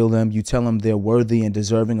spoil them, you tell them they're worthy and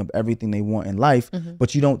deserving of everything they want in life,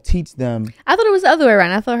 but you don't teach them. I thought it was the other way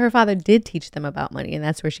around. I thought her father did teach them about money, and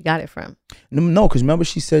that's where she got it from. No, because remember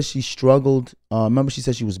she said she struggled. Remember she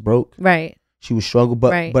said she was broke. Right. She was struggled,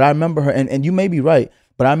 but Right. but I remember her, and you may be right,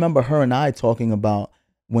 but I remember her and I talking about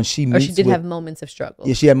when she Or meets she did with, have moments of struggle.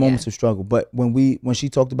 yeah, she had moments of struggle. But when she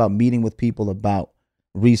talked about meeting with people about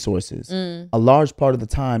resources, a large part of the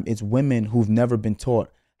time it's women who've never been taught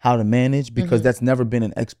how to manage because that's never been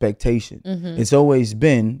an expectation. It's always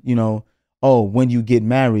been, oh, when you get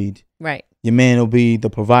married, Right. your man will be the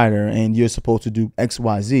provider and you're supposed to do X,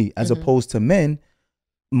 Y, Z. As opposed to men,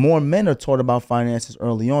 more men are taught about finances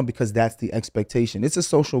early on because that's the expectation. It's a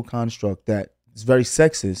social construct that is very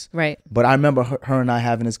sexist. Right. But I remember her and I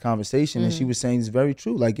having this conversation and she was saying it's very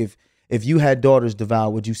true. Like if you had daughters,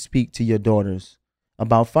 Deval, would you speak to your daughters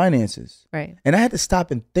about finances? Right. And I had to stop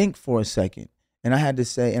and think for a second. And I had to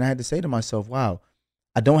say to myself, wow,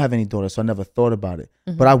 I don't have any daughters, so I never thought about it.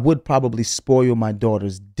 But I would probably spoil my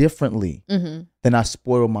daughters differently than I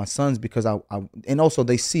spoil my sons because I and also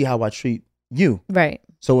they see how I treat you. Right.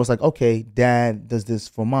 So it's like, okay, dad does this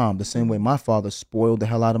for mom the same way my father spoiled the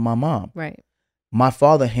hell out of my mom. Right. My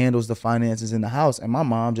father handles the finances in the house and my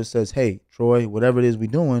mom just says, hey, Troy, whatever it is we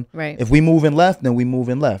doing, Right. if we move in left, then we move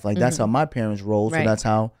in left. Like that's how my parents rolled. Right. So that's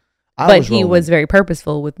how I But was he rolling. was very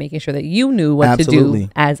purposeful with making sure that you knew what to Absolutely.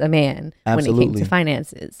 do as a man when it came Absolutely. to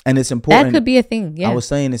finances. And it's important. That could be a thing. Yeah. I was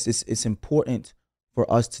saying it's important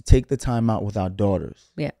for us to take the time out with our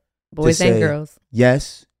daughters. Yeah. Boys and say, girls.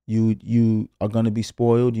 Yes, you are going to be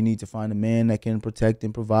spoiled. You need to find a man that can protect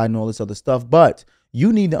and provide and all this other stuff. But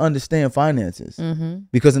you need to understand finances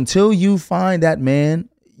because until you find that man,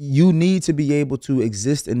 you need to be able to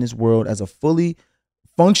exist in this world as a fully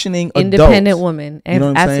functioning Independent adult. woman. You know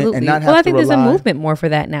what I'm saying? Absolutely. And not Well, have I think to there's a rely- movement more for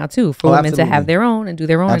that now too, for Oh, women to have absolutely. their own and do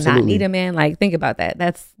their own and not Absolutely. need a man. Like, think about that.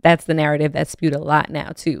 That's the narrative that's spewed a lot now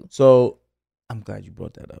too. So I'm glad you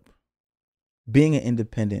brought that up. Being an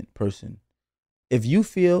independent person, if you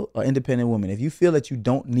feel an independent woman, if you feel that you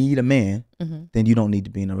don't need a man, then you don't need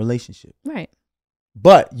to be in a relationship. Right.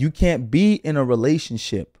 But you can't be in a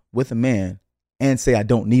relationship with a man and say, I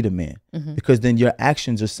don't need a man. Because then your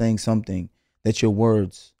actions are saying something that your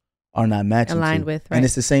words are not matching Aligned to. with, And right.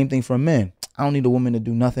 it's the same thing for men. I don't need a woman to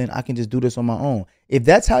do nothing. I can just do this on my own. If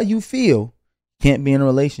that's how you feel, can't be in a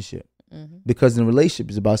relationship. Because in a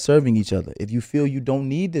relationship is about serving each other. If you feel you don't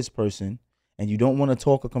need this person and you don't want to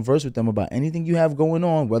talk or converse with them about anything you have going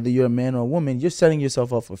on, whether you're a man or a woman, you're setting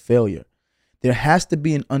yourself up for failure. There has to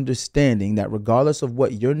be an understanding that regardless of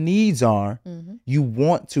what your needs are, you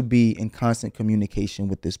want to be in constant communication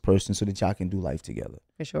with this person so that y'all can do life together.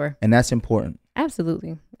 For sure. And that's important.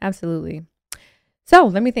 Absolutely. Absolutely. So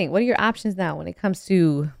let me think. What are your options now when it comes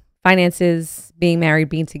to finances, being married,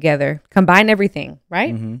 being together? Combine everything,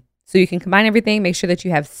 right? So you can combine everything, make sure that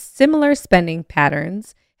you have similar spending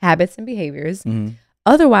patterns, habits, and behaviors.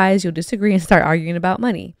 Otherwise, you'll disagree and start arguing about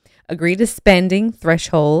money. Agree to spending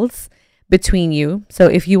thresholds between you. So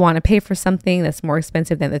if you want to pay for something that's more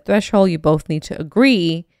expensive than the threshold, you both need to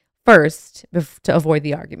agree first to avoid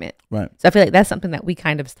the argument. Right. So I feel like that's something that we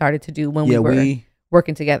kind of started to do when we were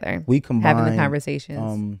working together, we combine having the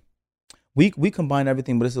conversations. We combine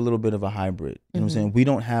everything, but it's a little bit of a hybrid. You know what I'm saying? We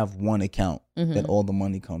don't have one account that all the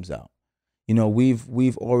money comes out. You know,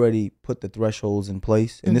 we've already put the thresholds in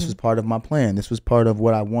place, and this was part of my plan. This was part of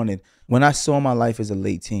what I wanted. When I saw my life as a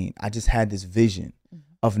late teen, I just had this vision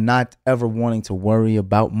of not ever wanting to worry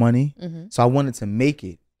about money. So I wanted to make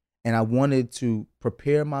it, and I wanted to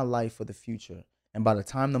prepare my life for the future. And by the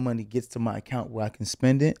time the money gets to my account where I can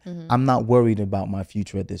spend it, I'm not worried about my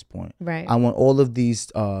future at this point. Right. I want all of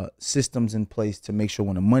these systems in place to make sure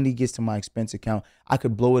when the money gets to my expense account, I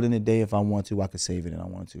could blow it in a day if I want to. I could save it if I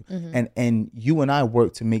want to. And you and I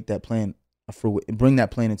work to make that plan, bring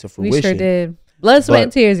that plan into fruition. We sure did. Blood, sweat,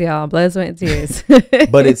 and tears, y'all. Blood, sweat, and tears.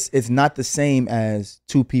 But it's not the same as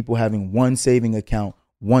two people having one saving account,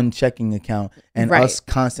 one checking account, and Right. us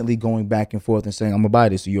constantly going back and forth and saying, I'm gonna buy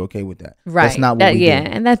this, are you okay with that? Right. That's not what we do.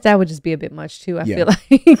 And that would just be a bit much too. I Yeah. feel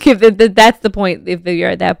like if that's the point. If you're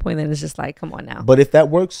at that point, then it's just like, come on now. But if that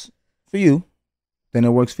works for you, then it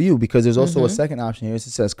works for you, because there's also a second option here. It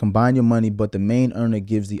says combine your money, but the main earner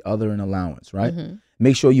gives the other an allowance, right?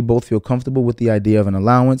 Make sure you both feel comfortable with the idea of an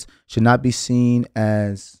allowance. Should not be seen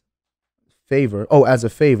as as a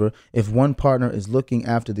favor if one partner is looking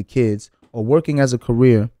after the kids or working as a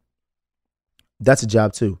career. That's a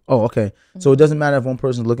job too. Oh, okay. So it doesn't matter if one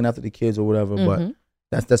person is looking after the kids or whatever, but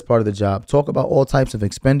that's part of the job. Talk about all types of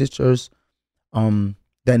expenditures.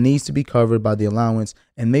 that needs to be covered by the allowance,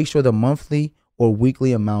 and make sure the monthly or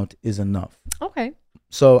weekly amount is enough. Okay.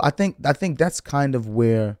 So I think that's kind of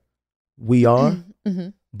where we are, Mm-hmm.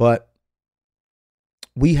 but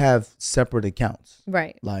we have separate accounts.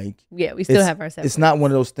 Right. Like, Yeah, we still have our separate. it's not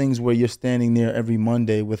one of those things where you're standing there every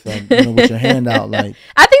Monday with with your hand out. Like,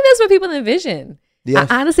 I think that's what people envision.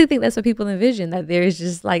 yes, I honestly think that's what people envision, that there is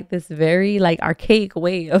just like this very like archaic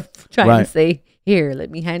way of trying Right. to say, here,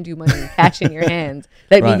 let me hand you money, cash in your hands.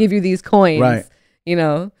 Let Right. me give you these coins. Right. You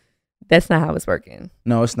know, that's not how it's working.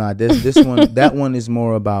 no, it's not. This one, that one is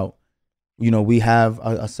more about, we have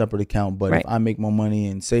a separate account, but Right. if I make more money,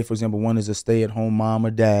 and say, for example, one is a stay-at-home mom or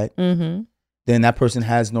dad, Mm-hmm. then that person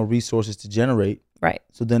has no resources to generate. Right.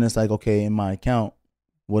 So then it's like, okay, in my account,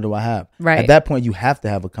 what do I have? Right. At that point, you have to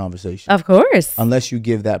have a conversation. Of course. Unless you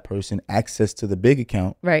give that person access to the big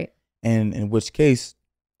account, Right. and in which case,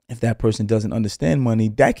 if that person doesn't understand money,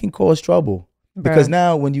 that can cause trouble. Because Bruh.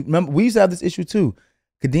 now, when you remember, we used to have this issue too.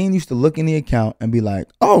 Kadeen used to look in the account and be like,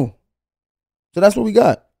 "Oh, so that's what we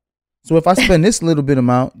got. So if I spend this little bit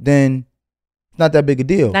amount, then it's not that big a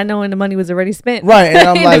deal." Not knowing the money was already spent. Right. And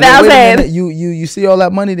I'm In like, the well, wait a head. minute. You see all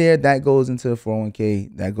that money there? That goes into the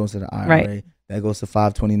 401k. That goes to the IRA. Right. That goes to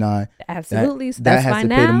 529. Absolutely. So That that's has fine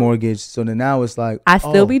to pay the now. mortgage. So then now it's like, I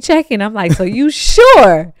still oh, be checking. I'm like, so you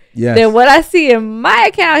sure yes. that what I see in my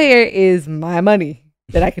account here is my money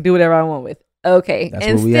that I can do whatever I want with? Okay. That's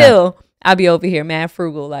And where we still, I'll be over here mad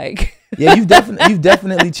frugal. Like, Yeah, you've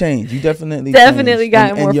definitely changed. You definitely changed.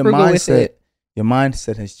 gotten more your frugal with mindset, it. Your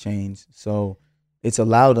mindset has changed. So it's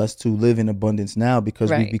allowed us to live in abundance now because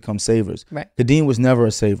we've Right. become savers. Right. Kadeen was never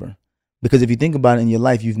a saver. Because if you think about it in your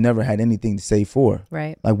life, you've never had anything to save for.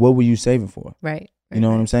 right. Like, what were you saving for? Right. You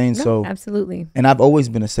know what I'm saying? No, So, absolutely. and I've always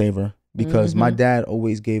been a saver because my Mhm. dad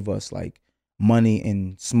always gave us like money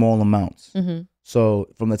in small amounts. Mm-hmm. So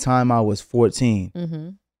from the time I was 14, Mm-hmm.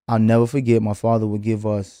 I'll never forget, my father would give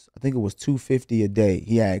us, I think it was $250 a day.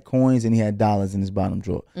 He had coins and he had dollars in his bottom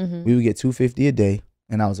drawer. Mm-hmm. We would get $250 a day,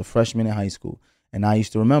 and I was a freshman in high school. And I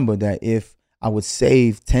used to remember that if I would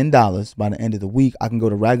save $10 by the end of the week, I can go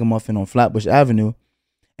to Ragamuffin on Flatbush Avenue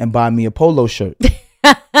and buy me a polo shirt.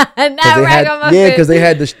 Not Ragamuffin. Yeah, because they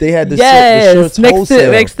had the yes. shirts next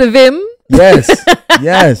wholesale. to Vim. Yes,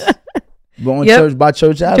 yes. But on Yep.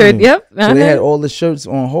 Church Avenue. Yep. So they had uh-huh. all the shirts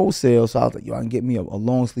on wholesale. So I was like, yo, I can get me a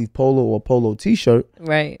long sleeve polo or a polo t-shirt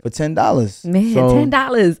Right. for $10. Man, So,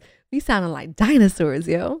 $10. We sounded like dinosaurs,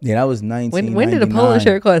 yo. Yeah, that was 1999. When did a polo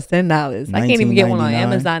shirt cost $10? I can't even get one on 1999.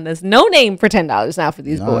 Amazon. There's no name for $10 now for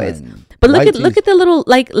these boys. Nine. But look White at tees. the little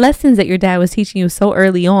like lessons that your dad was teaching you so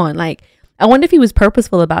early on. Like, I wonder if he was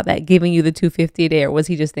purposeful about that, giving you the $250 a day, or was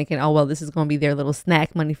he just thinking, oh well, this is going to be their little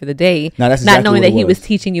snack money for the day, No, that's not exactly knowing what that it he was was.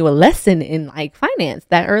 teaching you a lesson in like finance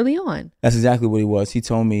that early on. That's exactly what he was. He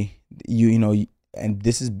told me, you know, and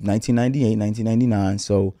this is 1998, 1999.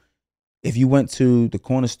 So if you went to the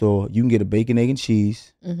corner store, you can get a bacon, egg, and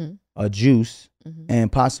cheese, Mm-hmm. a juice, Mm-hmm.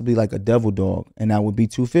 and possibly like a devil dog, and that would be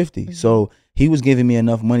 $250. Mhm. So he was giving me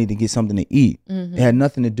enough money to get something to eat. Mm-hmm. It had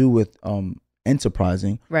nothing to do with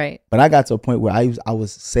enterprising, Right. but I got to a point where I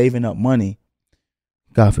was saving up money.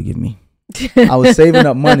 God forgive me. I was saving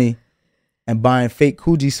up money and buying fake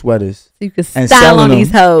Coogee sweaters. So you could And style selling on them.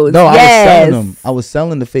 these hoes. No, I was selling Yes. them. I was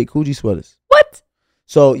selling the fake Coogee sweaters. What?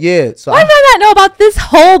 So yeah, so Why did I not know about this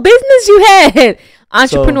whole business you had?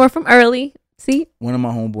 Entrepreneur from early. See? one of my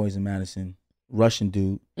homeboys in Madison, Russian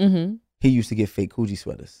dude, Mm-hmm. he used to get fake Coogee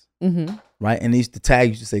sweaters, Mm-hmm. right? And the tag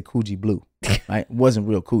used to say Coogee Blue, right? It wasn't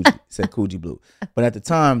real Coogee, it said Coogee Blue. But at the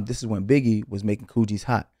time, this is when Biggie was making Coogees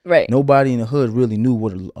hot. Right. Nobody in the hood really knew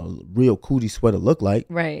what a real Coogee sweater looked like.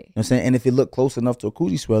 You know Right. what I'm saying? And if it looked close enough to a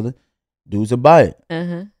Coogee sweater, dudes would buy it.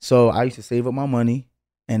 Uh-huh. So I used to save up my money,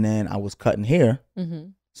 and then I was cutting hair. Mm-hmm.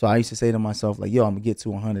 So I used to say to myself, like, yo, I'm gonna get to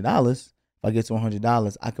 $100. If I get to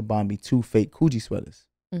 $100, I could buy me 2 fake Coogee sweaters.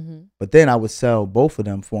 Mm-hmm. But then I would sell both of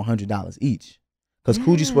them for $100 each. Because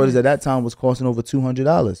Coogee sweaters at that time was costing over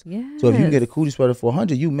 $200. Yeah. So if you can get a Coogee sweater for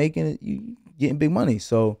 $100, you getting big money.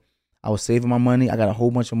 So I was saving my money. I got a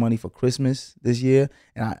whole bunch of money for Christmas this year.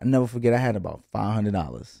 And I never forget, I had about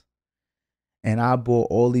 $500. And I bought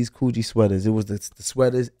all these Coogee sweaters. It was the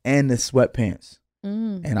sweaters and the sweatpants.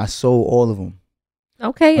 Mm. And I sold all of them.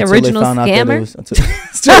 Okay, Until original they found out that it scammer.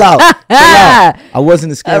 was, chill out. Chill out. I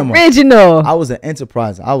wasn't a scammer. Original. I was an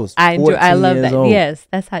enterpriser. I was 14 I love years that. old Yes,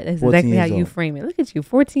 that's 14 exactly how years you old. frame it. Look at you,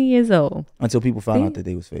 14 years old. until people found See? out that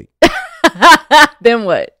they was fake. Then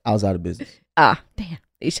what? I was out of business. Ah, damn.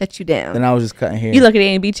 They shut you down. Then I was just cutting hair. You lucky they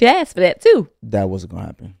ain't beat your ass for that too. That wasn't gonna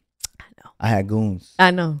happen. I know. I had goons.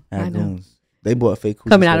 I know. I I had know. goons. They bought fake coochie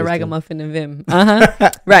coming out of sweaters, too. Ragamuffin and Vim.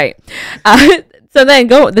 Right. So then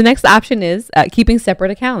the next option is keeping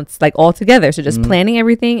separate accounts, like all together. So just planning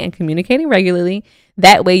everything and communicating regularly.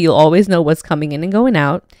 That way you'll always know what's coming in and going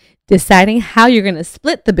out. Deciding how you're going to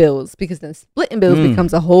split the bills, because then splitting bills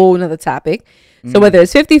becomes a whole nother topic. So whether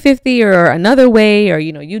it's 50-50 or another way, or,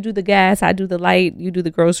 you do the gas, I do the light, you do the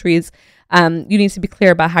groceries, you need to be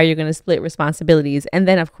clear about how you're going to split responsibilities. And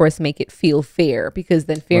then, of course, make it feel fair, because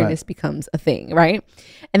then fairness becomes a thing, right?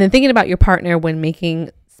 And then thinking about your partner when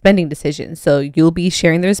making spending decisions. So you'll be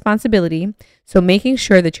sharing the responsibility. So making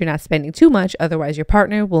sure that you're not spending too much. Otherwise, your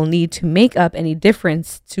partner will need to make up any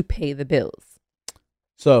difference to pay the bills.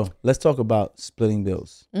 So let's talk about splitting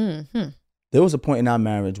bills. Mm-hmm. There was a point in our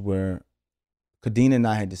marriage where Kadeen and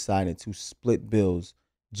I had decided to split bills,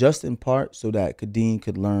 just in part so that Kadeen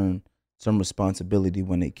could learn some responsibility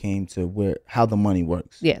when it came to how the money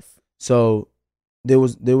works. Yes. So there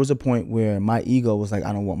was a point where my ego was like,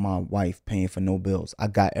 I don't want my wife paying for no bills. I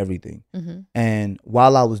got everything. Mm-hmm. And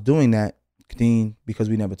while I was doing that, Kadeen, because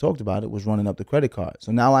we never talked about it, was running up the credit card.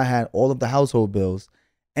 So now I had all of the household bills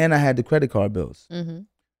and I had the credit card bills. Mm-hmm.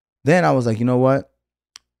 Then I was like, you know what?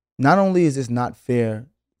 Not only is this not fair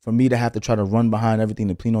for me to have to try to run behind everything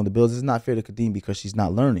to clean all the bills, it's not fair to Kadeen because she's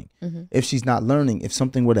not learning. Mm-hmm. If she's not learning, if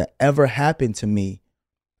something were to ever happen to me,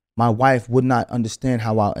 my wife would not understand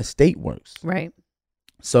how our estate works. Right.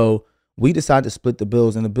 So we decided to split the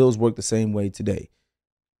bills, and the bills work the same way today.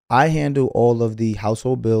 I handle all of the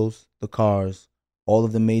household bills, the cars, all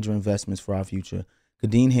of the major investments for our future.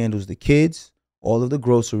 Kadeen handles the kids, all of the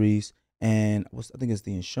groceries, and I think it's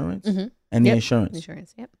the insurance and the insurance.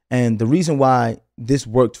 Insurance, yep. And the reason why this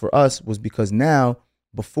worked for us was because now,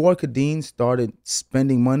 before Kadeen started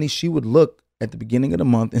spending money, she would look at the beginning of the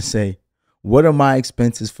month and say, what are my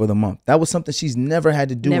expenses for the month? That was something she's never had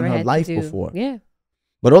to do in her life before. Yeah.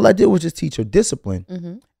 But all I did was just teach her discipline.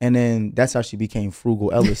 Mm-hmm. And then that's how she became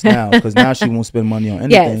Frugal Ellis now, because now she won't spend money on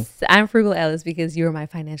anything. Yes, I'm Frugal Ellis because you are my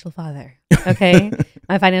financial father. Okay.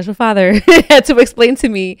 My financial father had to explain to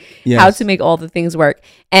me how to make all the things work.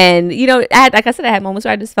 And, like I said, I had moments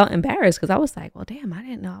where I just felt embarrassed because I was like, well, damn, I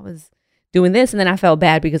didn't know I was doing this. And then I felt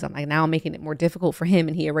bad because I'm like, now I'm making it more difficult for him.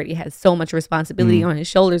 And he already has so much responsibility on his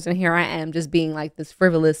shoulders. And here I am just being like this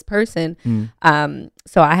frivolous person.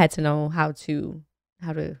 So I had to know how to.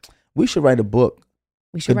 We should write a book.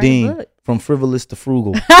 We should write a book. From frivolous to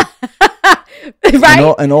frugal.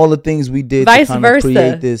 Right. And all the things we did Vice to kind versa. of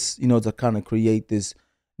create this, to create this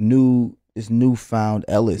newfound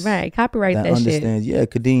Ellis. Right. Copyright that understands, shit. Yeah,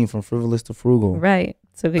 Kadeen, from frivolous to frugal. Right.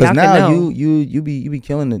 So because now you be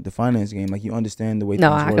killing the finance game. Like, you understand the way things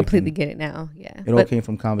work. No, I completely get it now. Yeah. It all came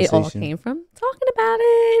from conversation. It all came from talking about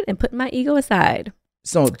it and putting my ego aside.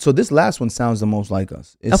 So this last one sounds the most like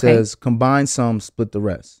us. It says combine some, split the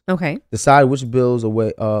rest. Okay. Decide which bills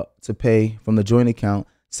to pay from the joint account.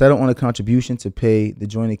 Settle on a contribution to pay the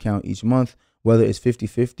joint account each month, whether it's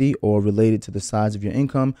 50-50 or related to the size of your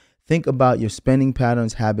income. Think about your spending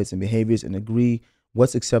patterns, habits, and behaviors, and agree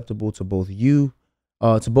what's acceptable to both of you,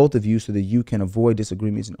 so that you can avoid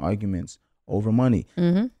disagreements and arguments over money.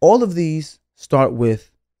 Mm-hmm. All of these start with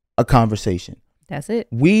a conversation. That's it.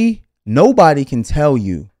 Nobody can tell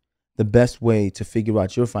you the best way to figure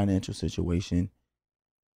out your financial situation.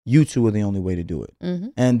 You two are the only way to do it. Mm-hmm.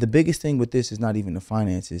 And the biggest thing with this is not even the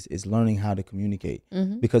finances, is learning how to communicate.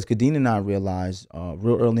 Mm-hmm. Because Kadeen and I realized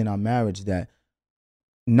real early in our marriage that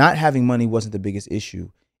not having money wasn't the biggest issue.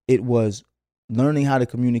 It was learning how to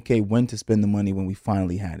communicate when to spend the money when we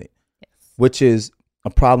finally had it, which is a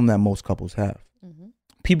problem that most couples have. Mm-hmm.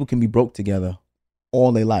 People can be broke together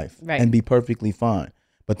all their life and be perfectly fine.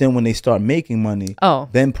 But then when they start making money,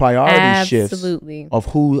 then priority shifts of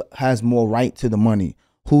who has more right to the money.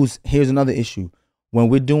 Here's another issue. When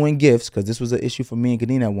we're doing gifts, because this was an issue for me and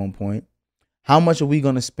Kadeen at one point, how much are we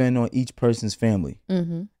going to spend on each person's family?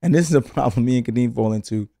 Mm-hmm. And this is a problem me and Kadeen fall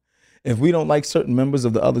into. If we don't like certain members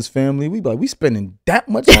of the other's family, we be like, we spending that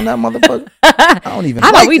much on that motherfucker? I don't even How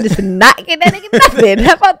about we just not get that nigga nothing?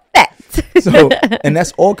 How about that? So, and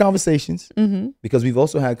that's all conversations, because we've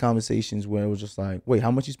also had conversations where it was just like, wait, how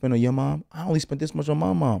much you spend on your mom? I only spent this much on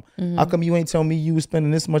my mom. How come you ain't tell me you were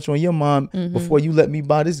spending this much on your mom before you let me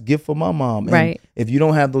buy this gift for my mom? And if you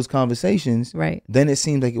don't have those conversations, then it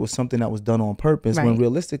seems like it was something that was done on purpose, when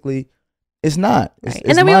realistically, it's not. It's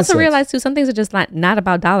and then we also mindsets. realize too, some things are just not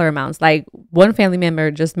about dollar amounts. Like, one family member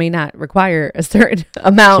just may not require a certain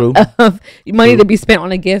amount of money to be spent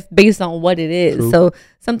on a gift based on what it is. So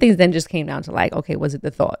some things then just came down to like, okay, was it the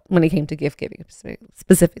thought when it came to gift giving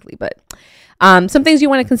specifically? But some things you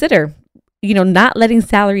want to consider. not letting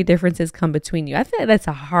salary differences come between you. I feel like that's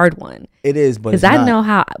a hard one. It is, but because I know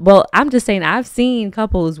how. Well, I'm just saying I've seen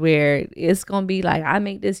couples where it's gonna be like, I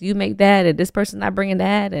make this, you make that, and this person's not bringing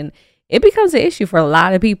that, and it becomes an issue for a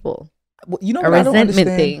lot of people. Well, you know a what I don't resentment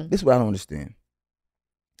understand? thing. This is what I don't understand.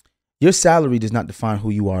 Your salary does not define who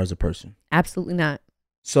you are as a person. Absolutely not.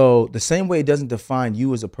 So the same way it doesn't define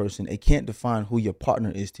you as a person, it can't define who your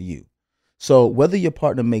partner is to you. So whether your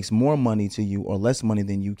partner makes more money to you or less money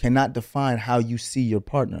than you cannot define how you see your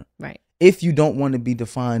partner. Right. If you don't want to be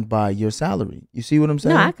defined by your salary. You see what I'm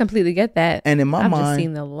saying? No, I completely get that. And in my I've mind, just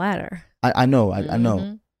seen the latter. I know. I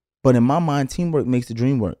know. But in my mind, teamwork makes the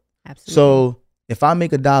dream work. Absolutely. So if I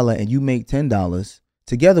make $1 and you make $10,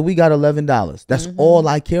 together we got $11. That's all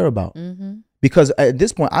I care about. Because at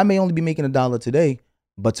this point, I may only be making $1 today,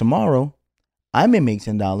 but tomorrow I may make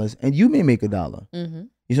 $10 and you may make $1.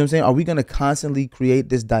 You see what I'm saying? Are we going to constantly create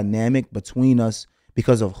this dynamic between us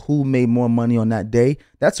because of who made more money on that day?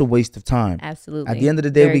 That's a waste of time. Absolutely. At the end of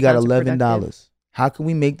the day, Very we got counterproductive. $11. How can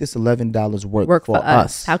we make this $11 work for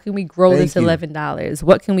us? How can we grow Thank this you. $11?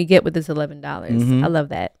 What can we get with this $11? Mhm. I love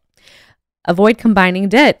that. Avoid combining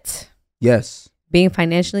debt. Yes. Being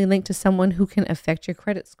financially linked to someone who can affect your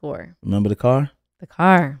credit score. Remember the car? The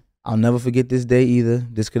car. I'll never forget this day either.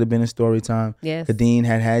 This could have been a story time. Yes. Kadeen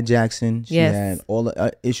had Jackson. She Yes. had all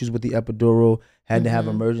the issues with the epidural, had to have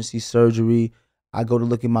emergency surgery. I go to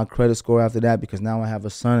look at my credit score after that because now I have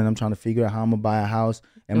a son and I'm trying to figure out how I'm going to buy a house.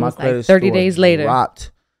 And It my was like credit 30 score days later.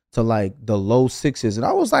 dropped to like the low 6s. And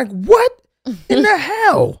I was like, what in the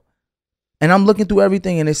hell? And I'm looking through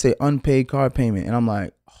everything and they say unpaid car payment. And I'm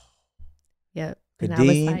like, Yep. And I was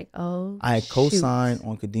Kadeen, like, oh, I had co-signed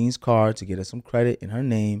on Kadeen's card to get her some credit in her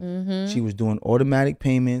name. She was doing automatic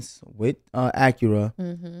payments with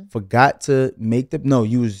Acura. Forgot to make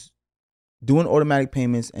you was doing automatic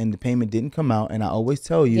payments and the payment didn't come out. And I always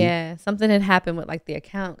tell you. Yeah, something had happened with like the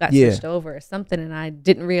account got Yeah. switched over or something, and I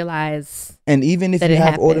didn't realize And even if that you it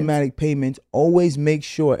have happened. automatic payments, always make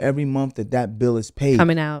sure every month that bill is paid.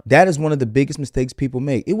 coming out. That is one of the biggest mistakes people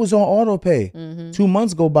make. It was on auto pay. 2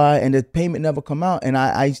 months go by and the payment never come out. And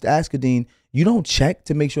I used to ask Kadeen, you don't check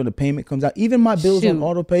to make sure the payment comes out? Even my bills on Shoot.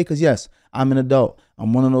 auto pay, because yes, I'm an adult.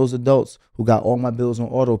 I'm one of those adults who got all my bills on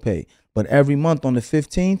auto pay. But every month on the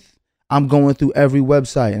 15th, I'm going through every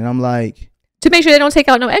website and I'm like, To make sure they don't take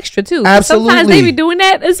out no extra too. 'Cause Absolutely. Sometimes they be doing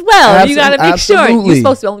that as well. You got to make sure. Absolutely. You're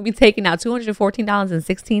supposed to only be taking out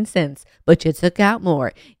 $214.16, but you took out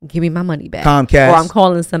more. Give me my money back. Comcast. Or I'm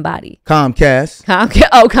calling somebody. Comcast.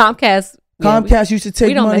 Comcast. Yeah, Comcast used to take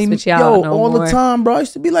we don't money mess with y'all no all more. the time, bro. I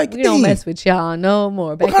used to be like, we don't "Kadeen, mess with y'all no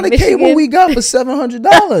more. what kind of cable we got for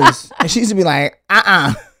 $700?" And she used to be like,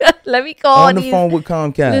 Let me call on the these. phone with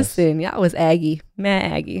Comcast. Listen, y'all was Aggie,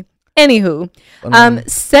 mad Aggie. Anywho, But,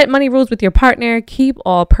 set money rules with your partner. Keep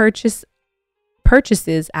all purchases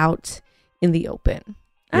out in the open.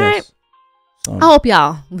 All right. yes. So, I hope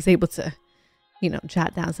y'all was able to,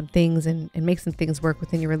 jot down some things and make some things work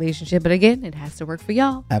within your relationship. But again, it has to work for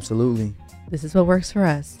y'all. absolutely. This is what works for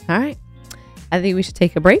us. All right. I think we should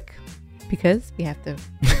take a break because we have to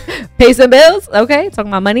pay some bills. Okay. Talking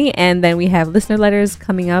about money. And then we have listener letters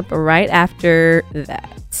coming up right after that.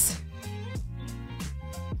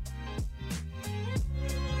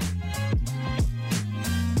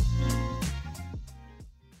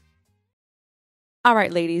 All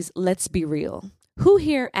right, ladies, let's be real. Who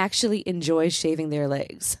here actually enjoys shaving their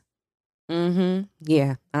legs?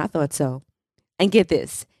 Yeah, I thought so. And get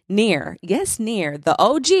this, Nair, yes, Nair, the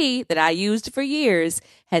OG that I used for years,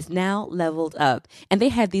 has now leveled up. And they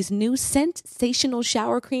have these new sensational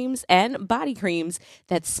shower creams and body creams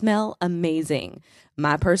that smell amazing.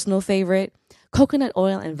 My personal favorite, coconut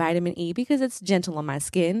oil and vitamin E because it's gentle on my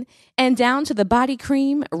skin, and down to the body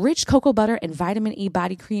cream, rich cocoa butter and vitamin E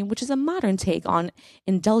body cream, which is a modern take on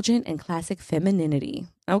indulgent and classic femininity.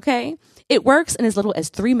 Okay? It works in as little as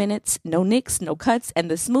 3 minutes, no nicks, no cuts, and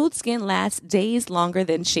the smooth skin lasts days longer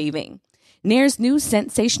than shaving. Nair's new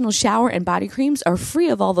sensational shower and body creams are free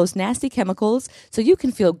of all those nasty chemicals, so you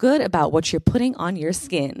can feel good about what you're putting on your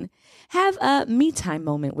skin. Have a me time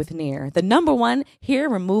moment with Nair, the #1 hair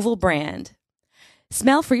removal brand.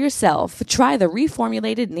 Smell for yourself. Try the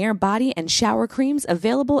reformulated Nair body and shower creams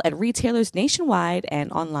available at retailers nationwide and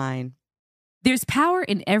online. There's power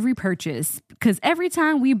in every purchase because every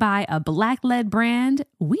time we buy a black-led brand,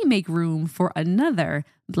 we make room for another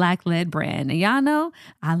black-led brand. And y'all know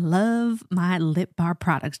I love my Lip Bar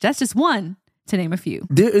products. That's just one to name a few.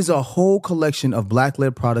 There is a whole collection of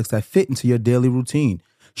Black-led products that fit into your daily routine.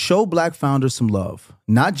 Show Black founders some love,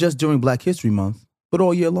 not just during Black History Month, but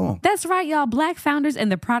all year long. That's right, y'all. Black founders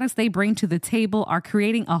and the products they bring to the table are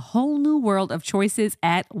creating a whole new world of choices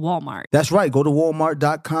at Walmart. That's right. Go to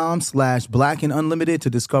walmart.com/black and unlimited to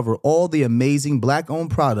discover all the amazing Black-owned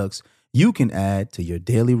products you can add to your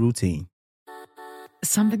daily routine.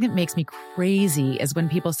 Something that makes me crazy is when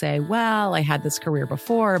people say, well, I had this career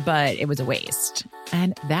before, but it was a waste.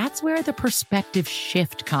 And that's where the perspective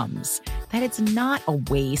shift comes, that it's not a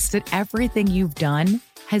waste, that everything you've done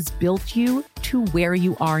has built you to where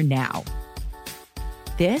you are now.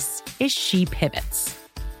 This is She Pivots,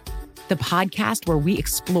 the podcast where we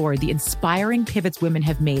explore the inspiring pivots women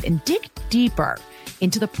have made and dig deeper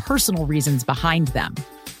into the personal reasons behind them.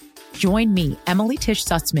 Join me, Emily Tish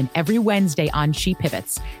Sussman, every Wednesday on She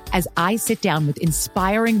Pivots as I sit down with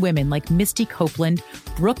inspiring women like Misty Copeland,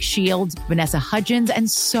 Brooke Shields, Vanessa Hudgens, and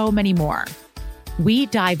so many more. We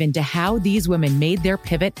dive into how these women made their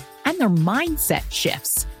pivot and their mindset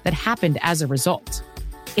shifts that happened as a result.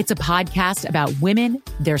 It's a podcast about women,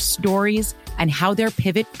 their stories, and how their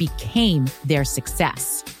pivot became their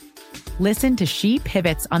success. Listen to She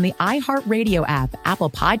Pivots on the iHeartRadio app, Apple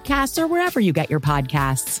Podcasts, or wherever you get your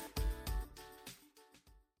podcasts.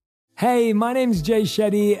 Hey, my name's Jay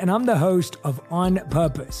Shetty, and I'm the host of On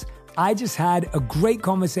Purpose. I just had a great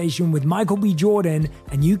conversation with Michael B. Jordan,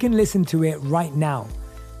 and you can listen to it right now.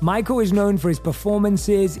 Michael is known for his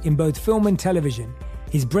performances in both film and television.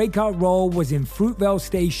 His breakout role was in Fruitvale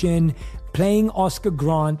Station, playing Oscar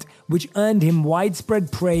Grant, which earned him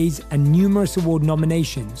widespread praise and numerous award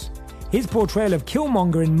nominations. His portrayal of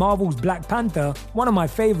Killmonger in Marvel's Black Panther, one of my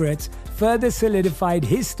favorites, further solidified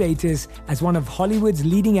his status as one of Hollywood's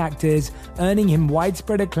leading actors, earning him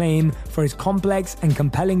widespread acclaim for his complex and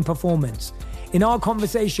compelling performance. In our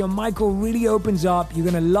conversation, Michael really opens up. You're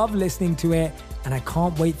going to love listening to it, and I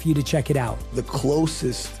can't wait for you to check it out. The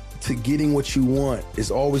closest to getting what you want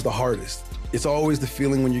is always the hardest. It's always the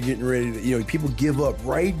feeling when you're getting ready to, people give up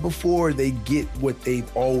right before they get what they've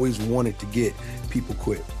always wanted to get. People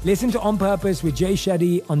quit. Listen to On Purpose with Jay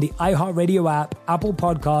Shetty on the iHeartRadio app, Apple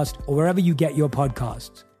Podcast, or wherever you get your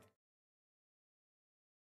podcasts.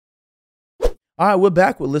 All right, we're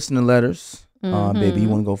back with listener letters. Baby, you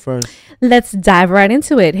want to go first? Let's dive right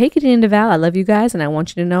into it. Hey, Kadeen and DeVal, I love you guys, and I want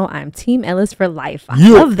you to know I'm Team Ellis for life. I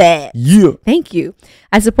love that. Yeah. Thank you.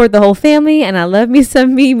 I support the whole family, and I love me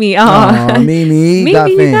some Mimi. Mimi, Mimi,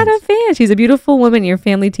 you got a fan. She's a beautiful woman. Your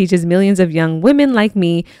family teaches millions of young women like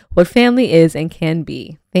me what family is and can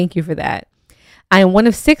be. Thank you for that. I am one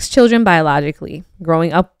of 6 children biologically.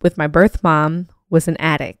 Growing up with my birth mom was an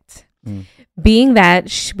addict. Being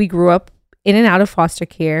that we grew up in and out of foster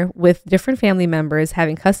care with different family members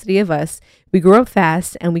having custody of us, we grew up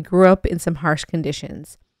fast and we grew up in some harsh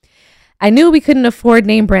conditions. I knew we couldn't afford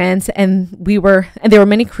name brands, and there were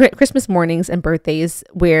many Christmas mornings and birthdays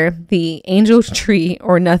where the angel tree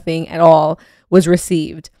or nothing at all was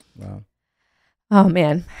received. Wow. Oh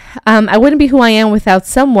man. I wouldn't be who I am without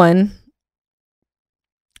someone,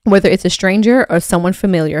 whether it's a stranger or someone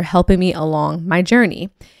familiar, helping me along my journey.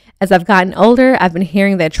 As I've gotten older, I've been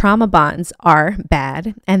hearing that trauma bonds are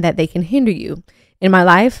bad and that they can hinder you. In my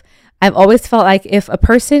life, I've always felt like if a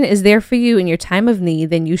person is there for you in your time of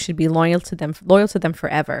need, then you should be loyal to them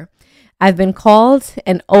forever. I've been called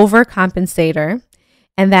an overcompensator,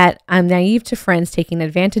 and that I'm naive to friends taking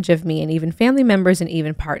advantage of me, and even family members and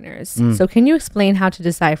even partners. So can you explain how to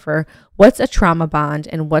decipher what's a trauma bond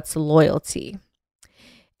and what's loyalty?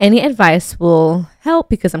 Any advice will help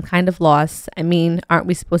because I'm kind of lost. I mean, aren't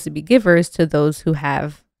we supposed to be givers to those who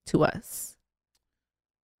have to us?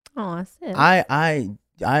 Oh, that's it.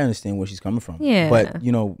 I understand where she's coming from. Yeah. But,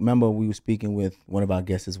 remember we were speaking with one of our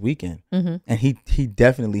guests this weekend, and he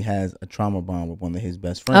definitely has a trauma bond with one of his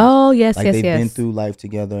best friends. Oh, yes, like yes, they've yes. been through life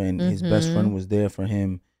together, and his best friend was there for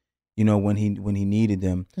him, when he needed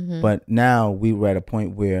them. But now we were at a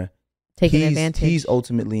point where Taking advantage. He's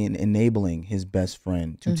ultimately enabling his best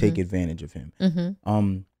friend to take advantage of him.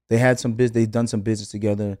 They've done some business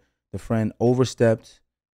together. The friend overstepped,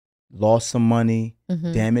 lost some money,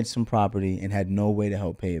 damaged some property, and had no way to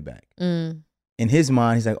help pay it back. In his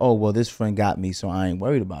mind, he's like, oh, well, this friend got me, so I ain't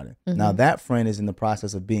worried about it. Now that friend is in the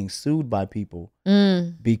process of being sued by people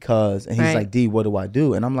because, and he's like, D, what do I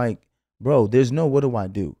do? And I'm like, bro, there's no what do I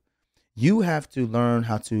do. You have to learn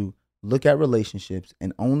how to look at relationships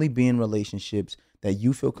and only be in relationships that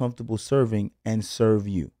you feel comfortable serving and serve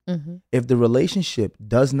you. If the relationship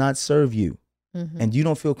does not serve you and you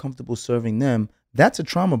don't feel comfortable serving them, that's a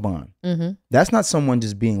trauma bond. That's not someone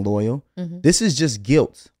just being loyal. This is just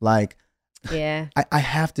guilt. Like, yeah, I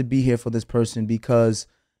have to be here for this person because,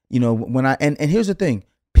 when and here's the thing,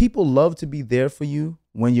 people love to be there for you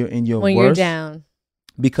when you're in your worst. When you're down.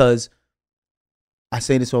 Because I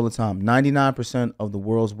say this all the time. 99% of the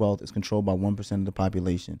world's wealth is controlled by 1% of the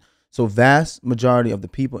population. So vast majority of the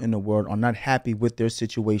people in the world are not happy with their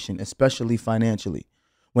situation, especially financially.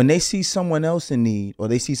 When they see someone else in need, or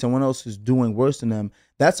they see someone else who's doing worse than them,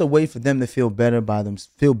 that's a way for them to feel better about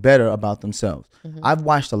themselves. I've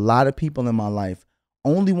watched a lot of people in my life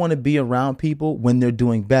only want to be around people when they're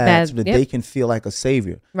doing bad so that they can feel like a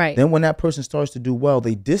savior. Right. Then when that person starts to do well,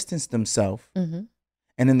 they distance themselves. And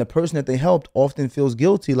then the person that they helped often feels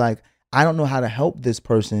guilty, like, I don't know how to help this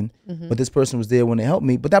person, but this person was there when they helped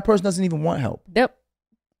me. But that person doesn't even want help. Yep.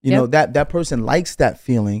 You know, that person likes that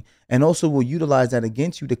feeling and also will utilize that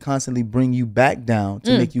against you to constantly bring you back down,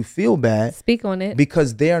 to make you feel bad. Speak on it.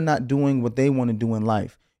 Because they are not doing what they want to do in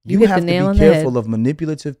life. You You hit have the to nail on be the careful head. of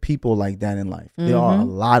manipulative people like that in life. There are a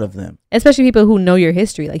lot of them. Especially people who know your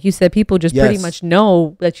history. Like you said, people just pretty Yes. much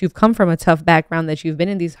know that you've come from a tough background, that you've been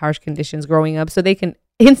in these harsh conditions growing up, so they can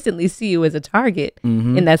instantly see you as a target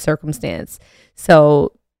in that circumstance.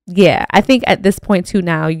 So yeah, I think at this point too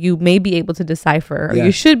now, you may be able to decipher, or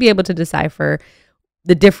you should be able to decipher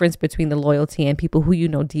the difference between the loyalty and people who you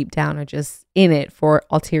know deep down are just in it for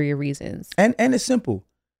ulterior reasons. And it's simple.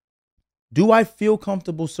 Do I feel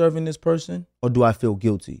comfortable serving this person, or do I feel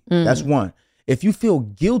guilty? That's one. If you feel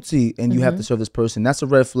guilty and you have to serve this person, that's a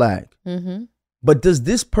red flag. But does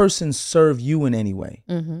this person serve you in any way?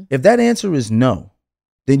 If that answer is no,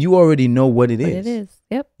 then you already know what it is. It is.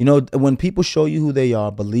 Yep. You know, when people show you who they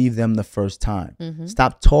are, believe them the first time.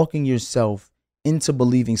 Stop talking yourself into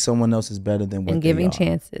believing someone else is better than what And they giving are.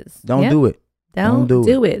 chances. Don't Yep. do it. Don't do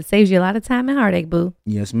do it. Saves you a lot of time and heartache, boo.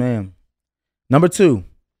 Yes, ma'am. Number 2.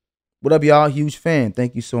 What up, y'all? Huge fan.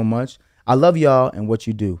 Thank you so much. I love y'all and what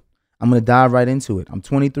you do. I'm going to dive right into it. I'm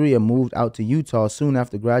 23 and moved out to Utah soon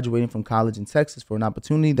after graduating from college in Texas for an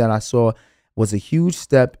opportunity that I saw was a huge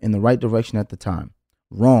step in the right direction at the time.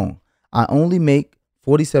 Wrong. I only make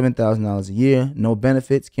 $47,000 a year, no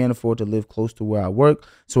benefits, can't afford to live close to where I work,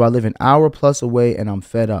 so I live an hour plus away and I'm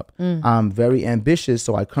fed up. I'm very ambitious,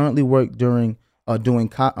 so I currently work doing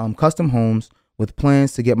custom homes with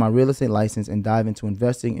plans to get my real estate license and dive into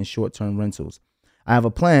investing in short-term rentals. I have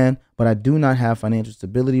a plan, but I do not have financial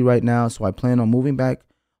stability right now, so I plan on moving back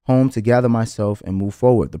home to gather myself and move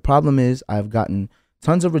forward. The problem is I've gotten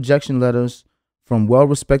tons of rejection letters from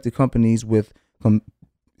well-respected companies with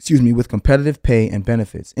competitive pay and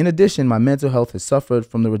benefits. In addition, my mental health has suffered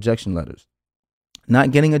from the rejection letters.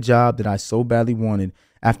 Not getting a job that I so badly wanted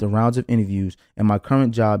after rounds of interviews, and my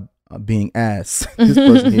current job being ass. This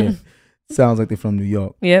person here sounds like they're from New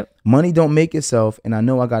York. Yep. Money don't make itself, and I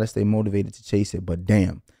know I got to stay motivated to chase it, but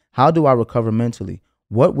damn, how do I recover mentally?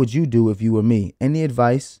 What would you do if you were me? Any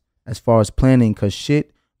advice as far as planning? Because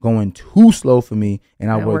shit going too slow for me, and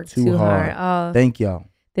I work too hard. Thank y'all.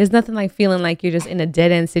 There's nothing like feeling like you're just in a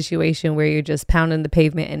dead end situation where you're just pounding the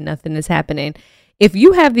pavement and nothing is happening. If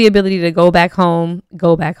you have the ability to go back home,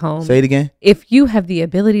 go back home. Say it again. If you have the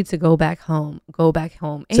ability to go back home, go back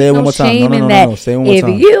home. Ain't Say it no one more time. shame in No. that. Say it one more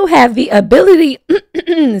time. If you have the ability,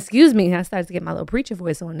 excuse me, I started to get my little preacher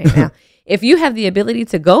voice on there now. If you have the ability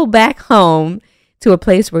to go back home to a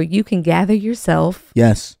place where you can gather yourself,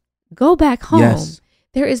 Yes. go back home. Yes.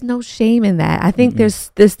 There is no shame in that. I think there's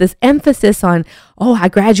this emphasis on, oh, I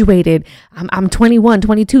graduated. I'm 21,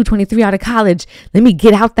 22, 23 out of college. Let me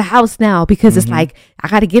get out the house now because it's like I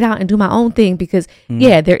got to get out and do my own thing because,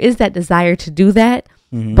 yeah, there is that desire to do that.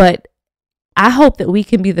 But I hope that we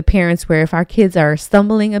can be the parents where if our kids are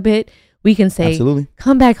stumbling a bit, we can say, Absolutely.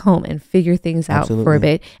 come back home and figure things out for a Absolutely.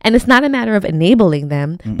 bit. And it's not a matter of enabling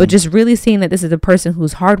them, but just really seeing that this is a person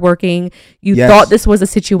who's hardworking. You Yes. thought this was a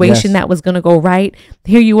situation Yes. that was going to go right.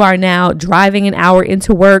 Here you are now driving an hour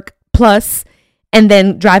into work plus, and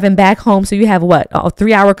then driving back home. So you have what, a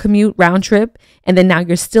 3-hour commute round trip. And then now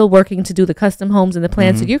you're still working to do the custom homes and the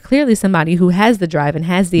plan. So you're clearly somebody who has the drive and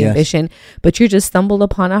has the Yes. ambition, but you just stumbled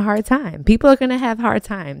upon a hard time. People are going to have hard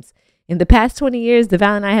times. In the past 20 years,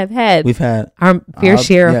 DeVal and I have had We've had our fair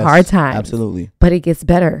share of yes, hard times. Absolutely. But it gets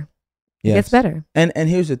better. It Yes. gets better. And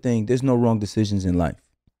here's the thing, there's no wrong decisions in life,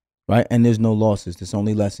 right? And there's no losses. There's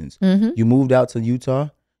only lessons. You moved out to Utah.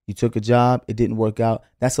 You took a job. It didn't work out.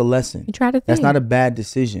 That's a lesson. You try to think. That's not a bad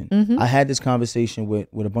decision. I had this conversation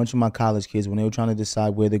with a bunch of my college kids when they were trying to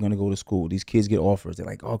decide where they're going to go to school. These kids get offers. They're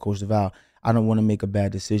like, oh, Coach DeVal, I don't want to make a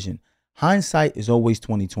bad decision. Hindsight is always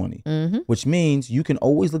 20/20, which means you can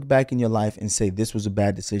always look back in your life and say this was a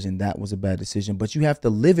bad decision, that was a bad decision, but you have to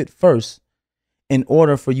live it first in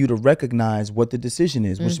order for you to recognize what the decision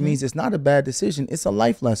is, which means it's not a bad decision, it's a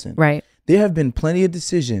life lesson. Right. There have been plenty of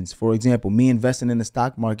decisions. For example, me investing in the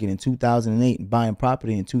stock market in 2008 and buying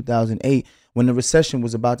property in 2008 when the recession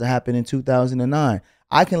was about to happen in 2009.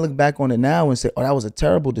 I can look back on it now and say, oh, that was a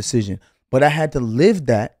terrible decision. But I had to live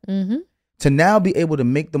that to now be able to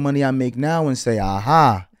make the money I make now and say,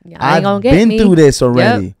 aha, I've been through this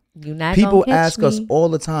already. Yep. You're not People gonna catch ask us me. all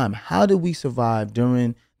the time, how did we survive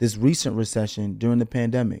during this recent recession, during the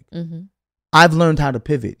pandemic? I've learned how to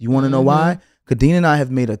pivot. You want to know why? Kadeen and I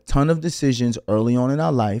have made a ton of decisions early on in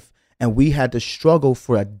our life, and we had to struggle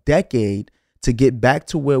for a decade to get back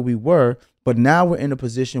to where we were. But now we're in a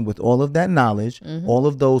position with all of that knowledge, all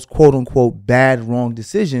of those quote unquote bad, wrong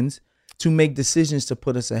decisions, to make decisions to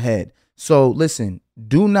put us ahead. So listen,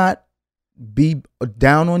 do not be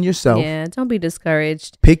down on yourself. Yeah, don't be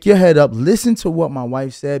discouraged. Pick your head up. Listen to what my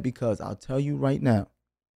wife said, because I'll tell you right now,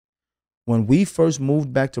 when we first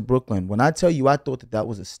moved back to Brooklyn, when I tell you I thought that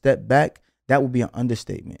was a step back, that would be an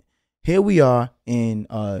understatement. Here we are in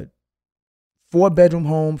a 4-bedroom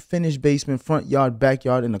home, finished basement, front yard,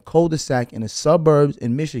 backyard, in a cul-de-sac in the suburbs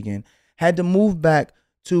in Michigan. Had to move back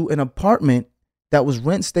to an apartment that was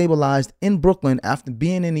rent stabilized in Brooklyn after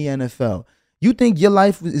being in the NFL. You think your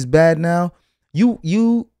life is bad now?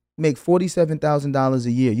 You make $47,000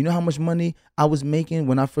 a year. You know how much money I was making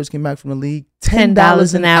when I first came back from the league?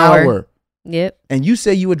 $10 an hour. Yep. And you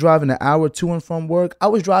say you were driving an hour to and from work. I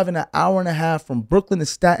was driving an hour and a half from Brooklyn to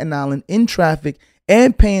Staten Island in traffic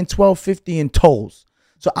and paying $12.50 in tolls.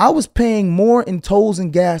 So I was paying more in tolls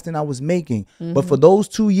and gas than I was making. But for those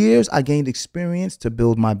 2 years, I gained experience to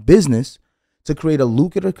build my business, to create a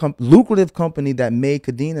lucrative company that made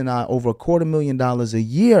Kadeen and I over $250,000 a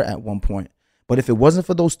year at one point. But if it wasn't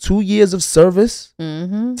for those 2 years of service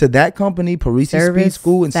to that company, Parisi Speed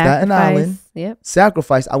School in Staten Island,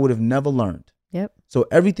 sacrifice, I would have never learned. Yep. So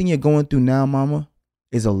everything you're going through now, mama,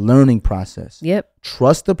 is a learning process. Yep.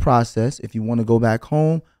 Trust the process. If you want to go back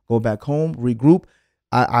home, regroup.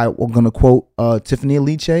 I'm going to quote Tiffany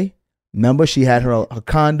Aliche. Remember, she had her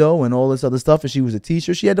condo and all this other stuff, and she was a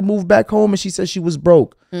teacher. She had to move back home, and she said she was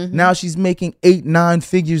broke. Now she's making 8-9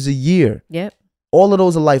 figures a year. Yep. All of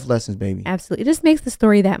those are life lessons, baby. Absolutely. It just makes the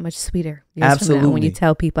story that much sweeter. Absolutely. When you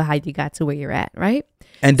tell people how you got to where you're at, right?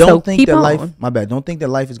 And don't think that life, my bad, don't think that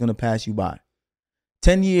life is going to pass you by.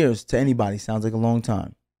 10 years to anybody sounds like a long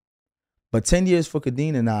time. But 10 years for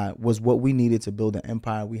Kadeen and I was what we needed to build the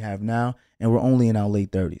empire we have now, and we're only in our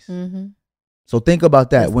late 30s. So think about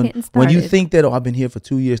that. When you think that, oh, I've been here for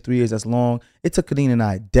 2 years, 3 years, that's long. It took Kadeen and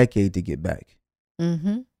I a decade to get back.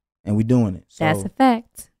 And we're doing it. So that's a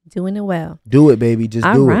fact. Doing it well. Do it, baby. Just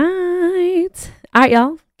do it. All right,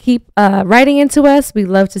 y'all. Keep writing into us. We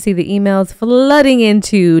love to see the emails flooding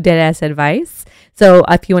into Deadass Advice. So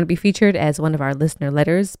if you want to be featured as one of our listener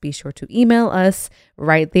letters, be sure to email us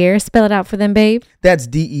right there. Spell it out for them, babe. That's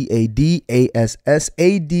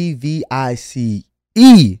DEADASSADVICE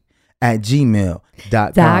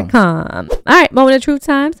 @gmail.com. All right, moment of truth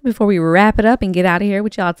times before we wrap it up and get out of here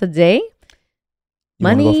with y'all today.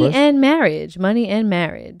 Money and marriage. Money and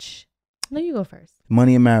marriage. No, you go first.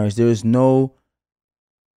 Money and marriage. There is no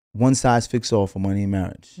one size fits all for money and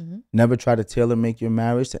marriage. Never try to tailor make your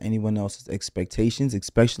marriage to anyone else's expectations,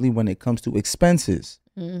 especially when it comes to expenses.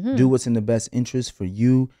 Do what's in the best interest for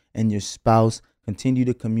you and your spouse. Continue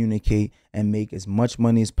to communicate and make as much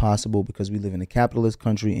money as possible, because we live in a capitalist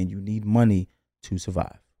country and you need money to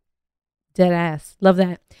survive. Dead ass. Love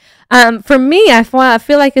that. For me, I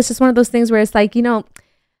feel like it's just one of those things where it's like,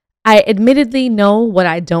 I admittedly know what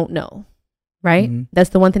I don't know, right?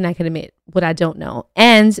 That's the one thing I can admit, what I don't know.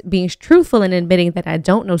 And being truthful and admitting that I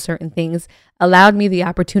don't know certain things allowed me the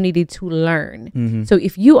opportunity to learn. So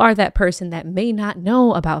if you are that person that may not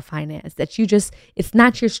know about finance, that it's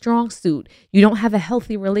not your strong suit, you don't have a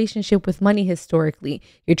healthy relationship with money historically,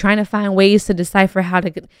 you're trying to find ways to decipher how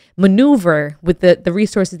to maneuver with the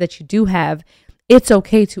resources that you do have, it's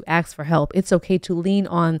okay to ask for help. It's okay to lean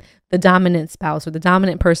on the dominant spouse or the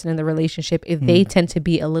dominant person in the relationship if they tend to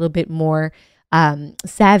be a little bit more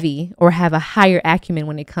savvy or have a higher acumen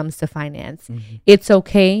when it comes to finance. It's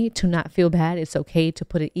okay to not feel bad. It's okay to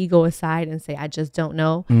put an ego aside and say, I just don't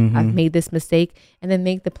know. I've made this mistake, and then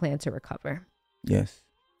make the plan to recover. Yes.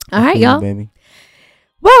 All right, y'all. Baby.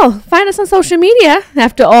 Well, find us on social media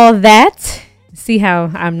after all that. See how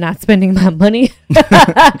I'm not spending my money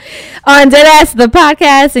on Deadass the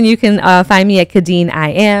podcast, and you can find me at Kadeen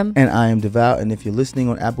I Am. And I am Devout. And if you're listening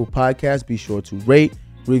on Apple Podcasts, be sure to rate,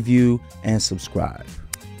 review, and subscribe.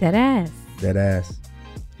 Deadass. Deadass.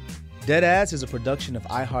 Deadass is a production of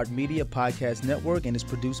iHeartMedia Podcast Network and is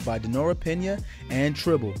produced by Denora Pena and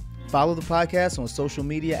Tribble. Follow the podcast on social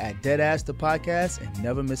media at Deadass the Podcast and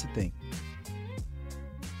never miss a thing.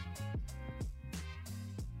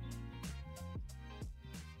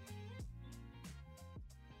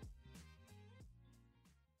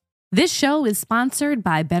 This show is sponsored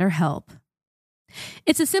by BetterHelp.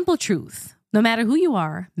 It's a simple truth. No matter who you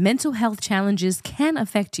are, mental health challenges can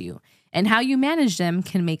affect you, and how you manage them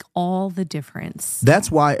can make all the difference. That's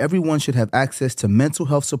why everyone should have access to mental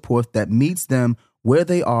health support that meets them where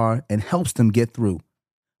they are and helps them get through.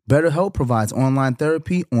 BetterHelp provides online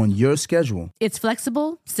therapy on your schedule. It's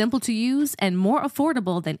flexible, simple to use, and more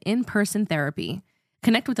affordable than in-person therapy.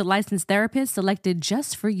 Connect with a licensed therapist selected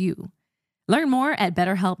just for you. Learn more at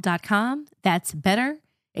BetterHelp.com. That's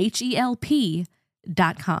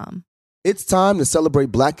BetterHelp.com. It's time to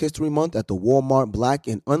celebrate Black History Month at the Walmart Black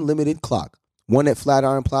and Unlimited Clock. One at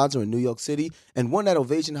Flatiron Plaza in New York City and one at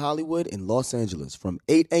Ovation Hollywood in Los Angeles from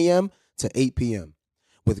 8 a.m. to 8 p.m.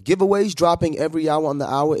 With giveaways dropping every hour on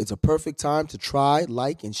the hour, it's a perfect time to try,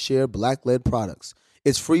 like, and share Black-led products.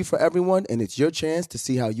 It's free for everyone, and it's your chance to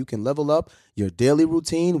see how you can level up your daily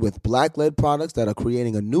routine with Black-led products that are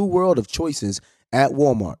creating a new world of choices at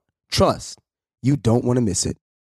Walmart. Trust, you don't want to miss it.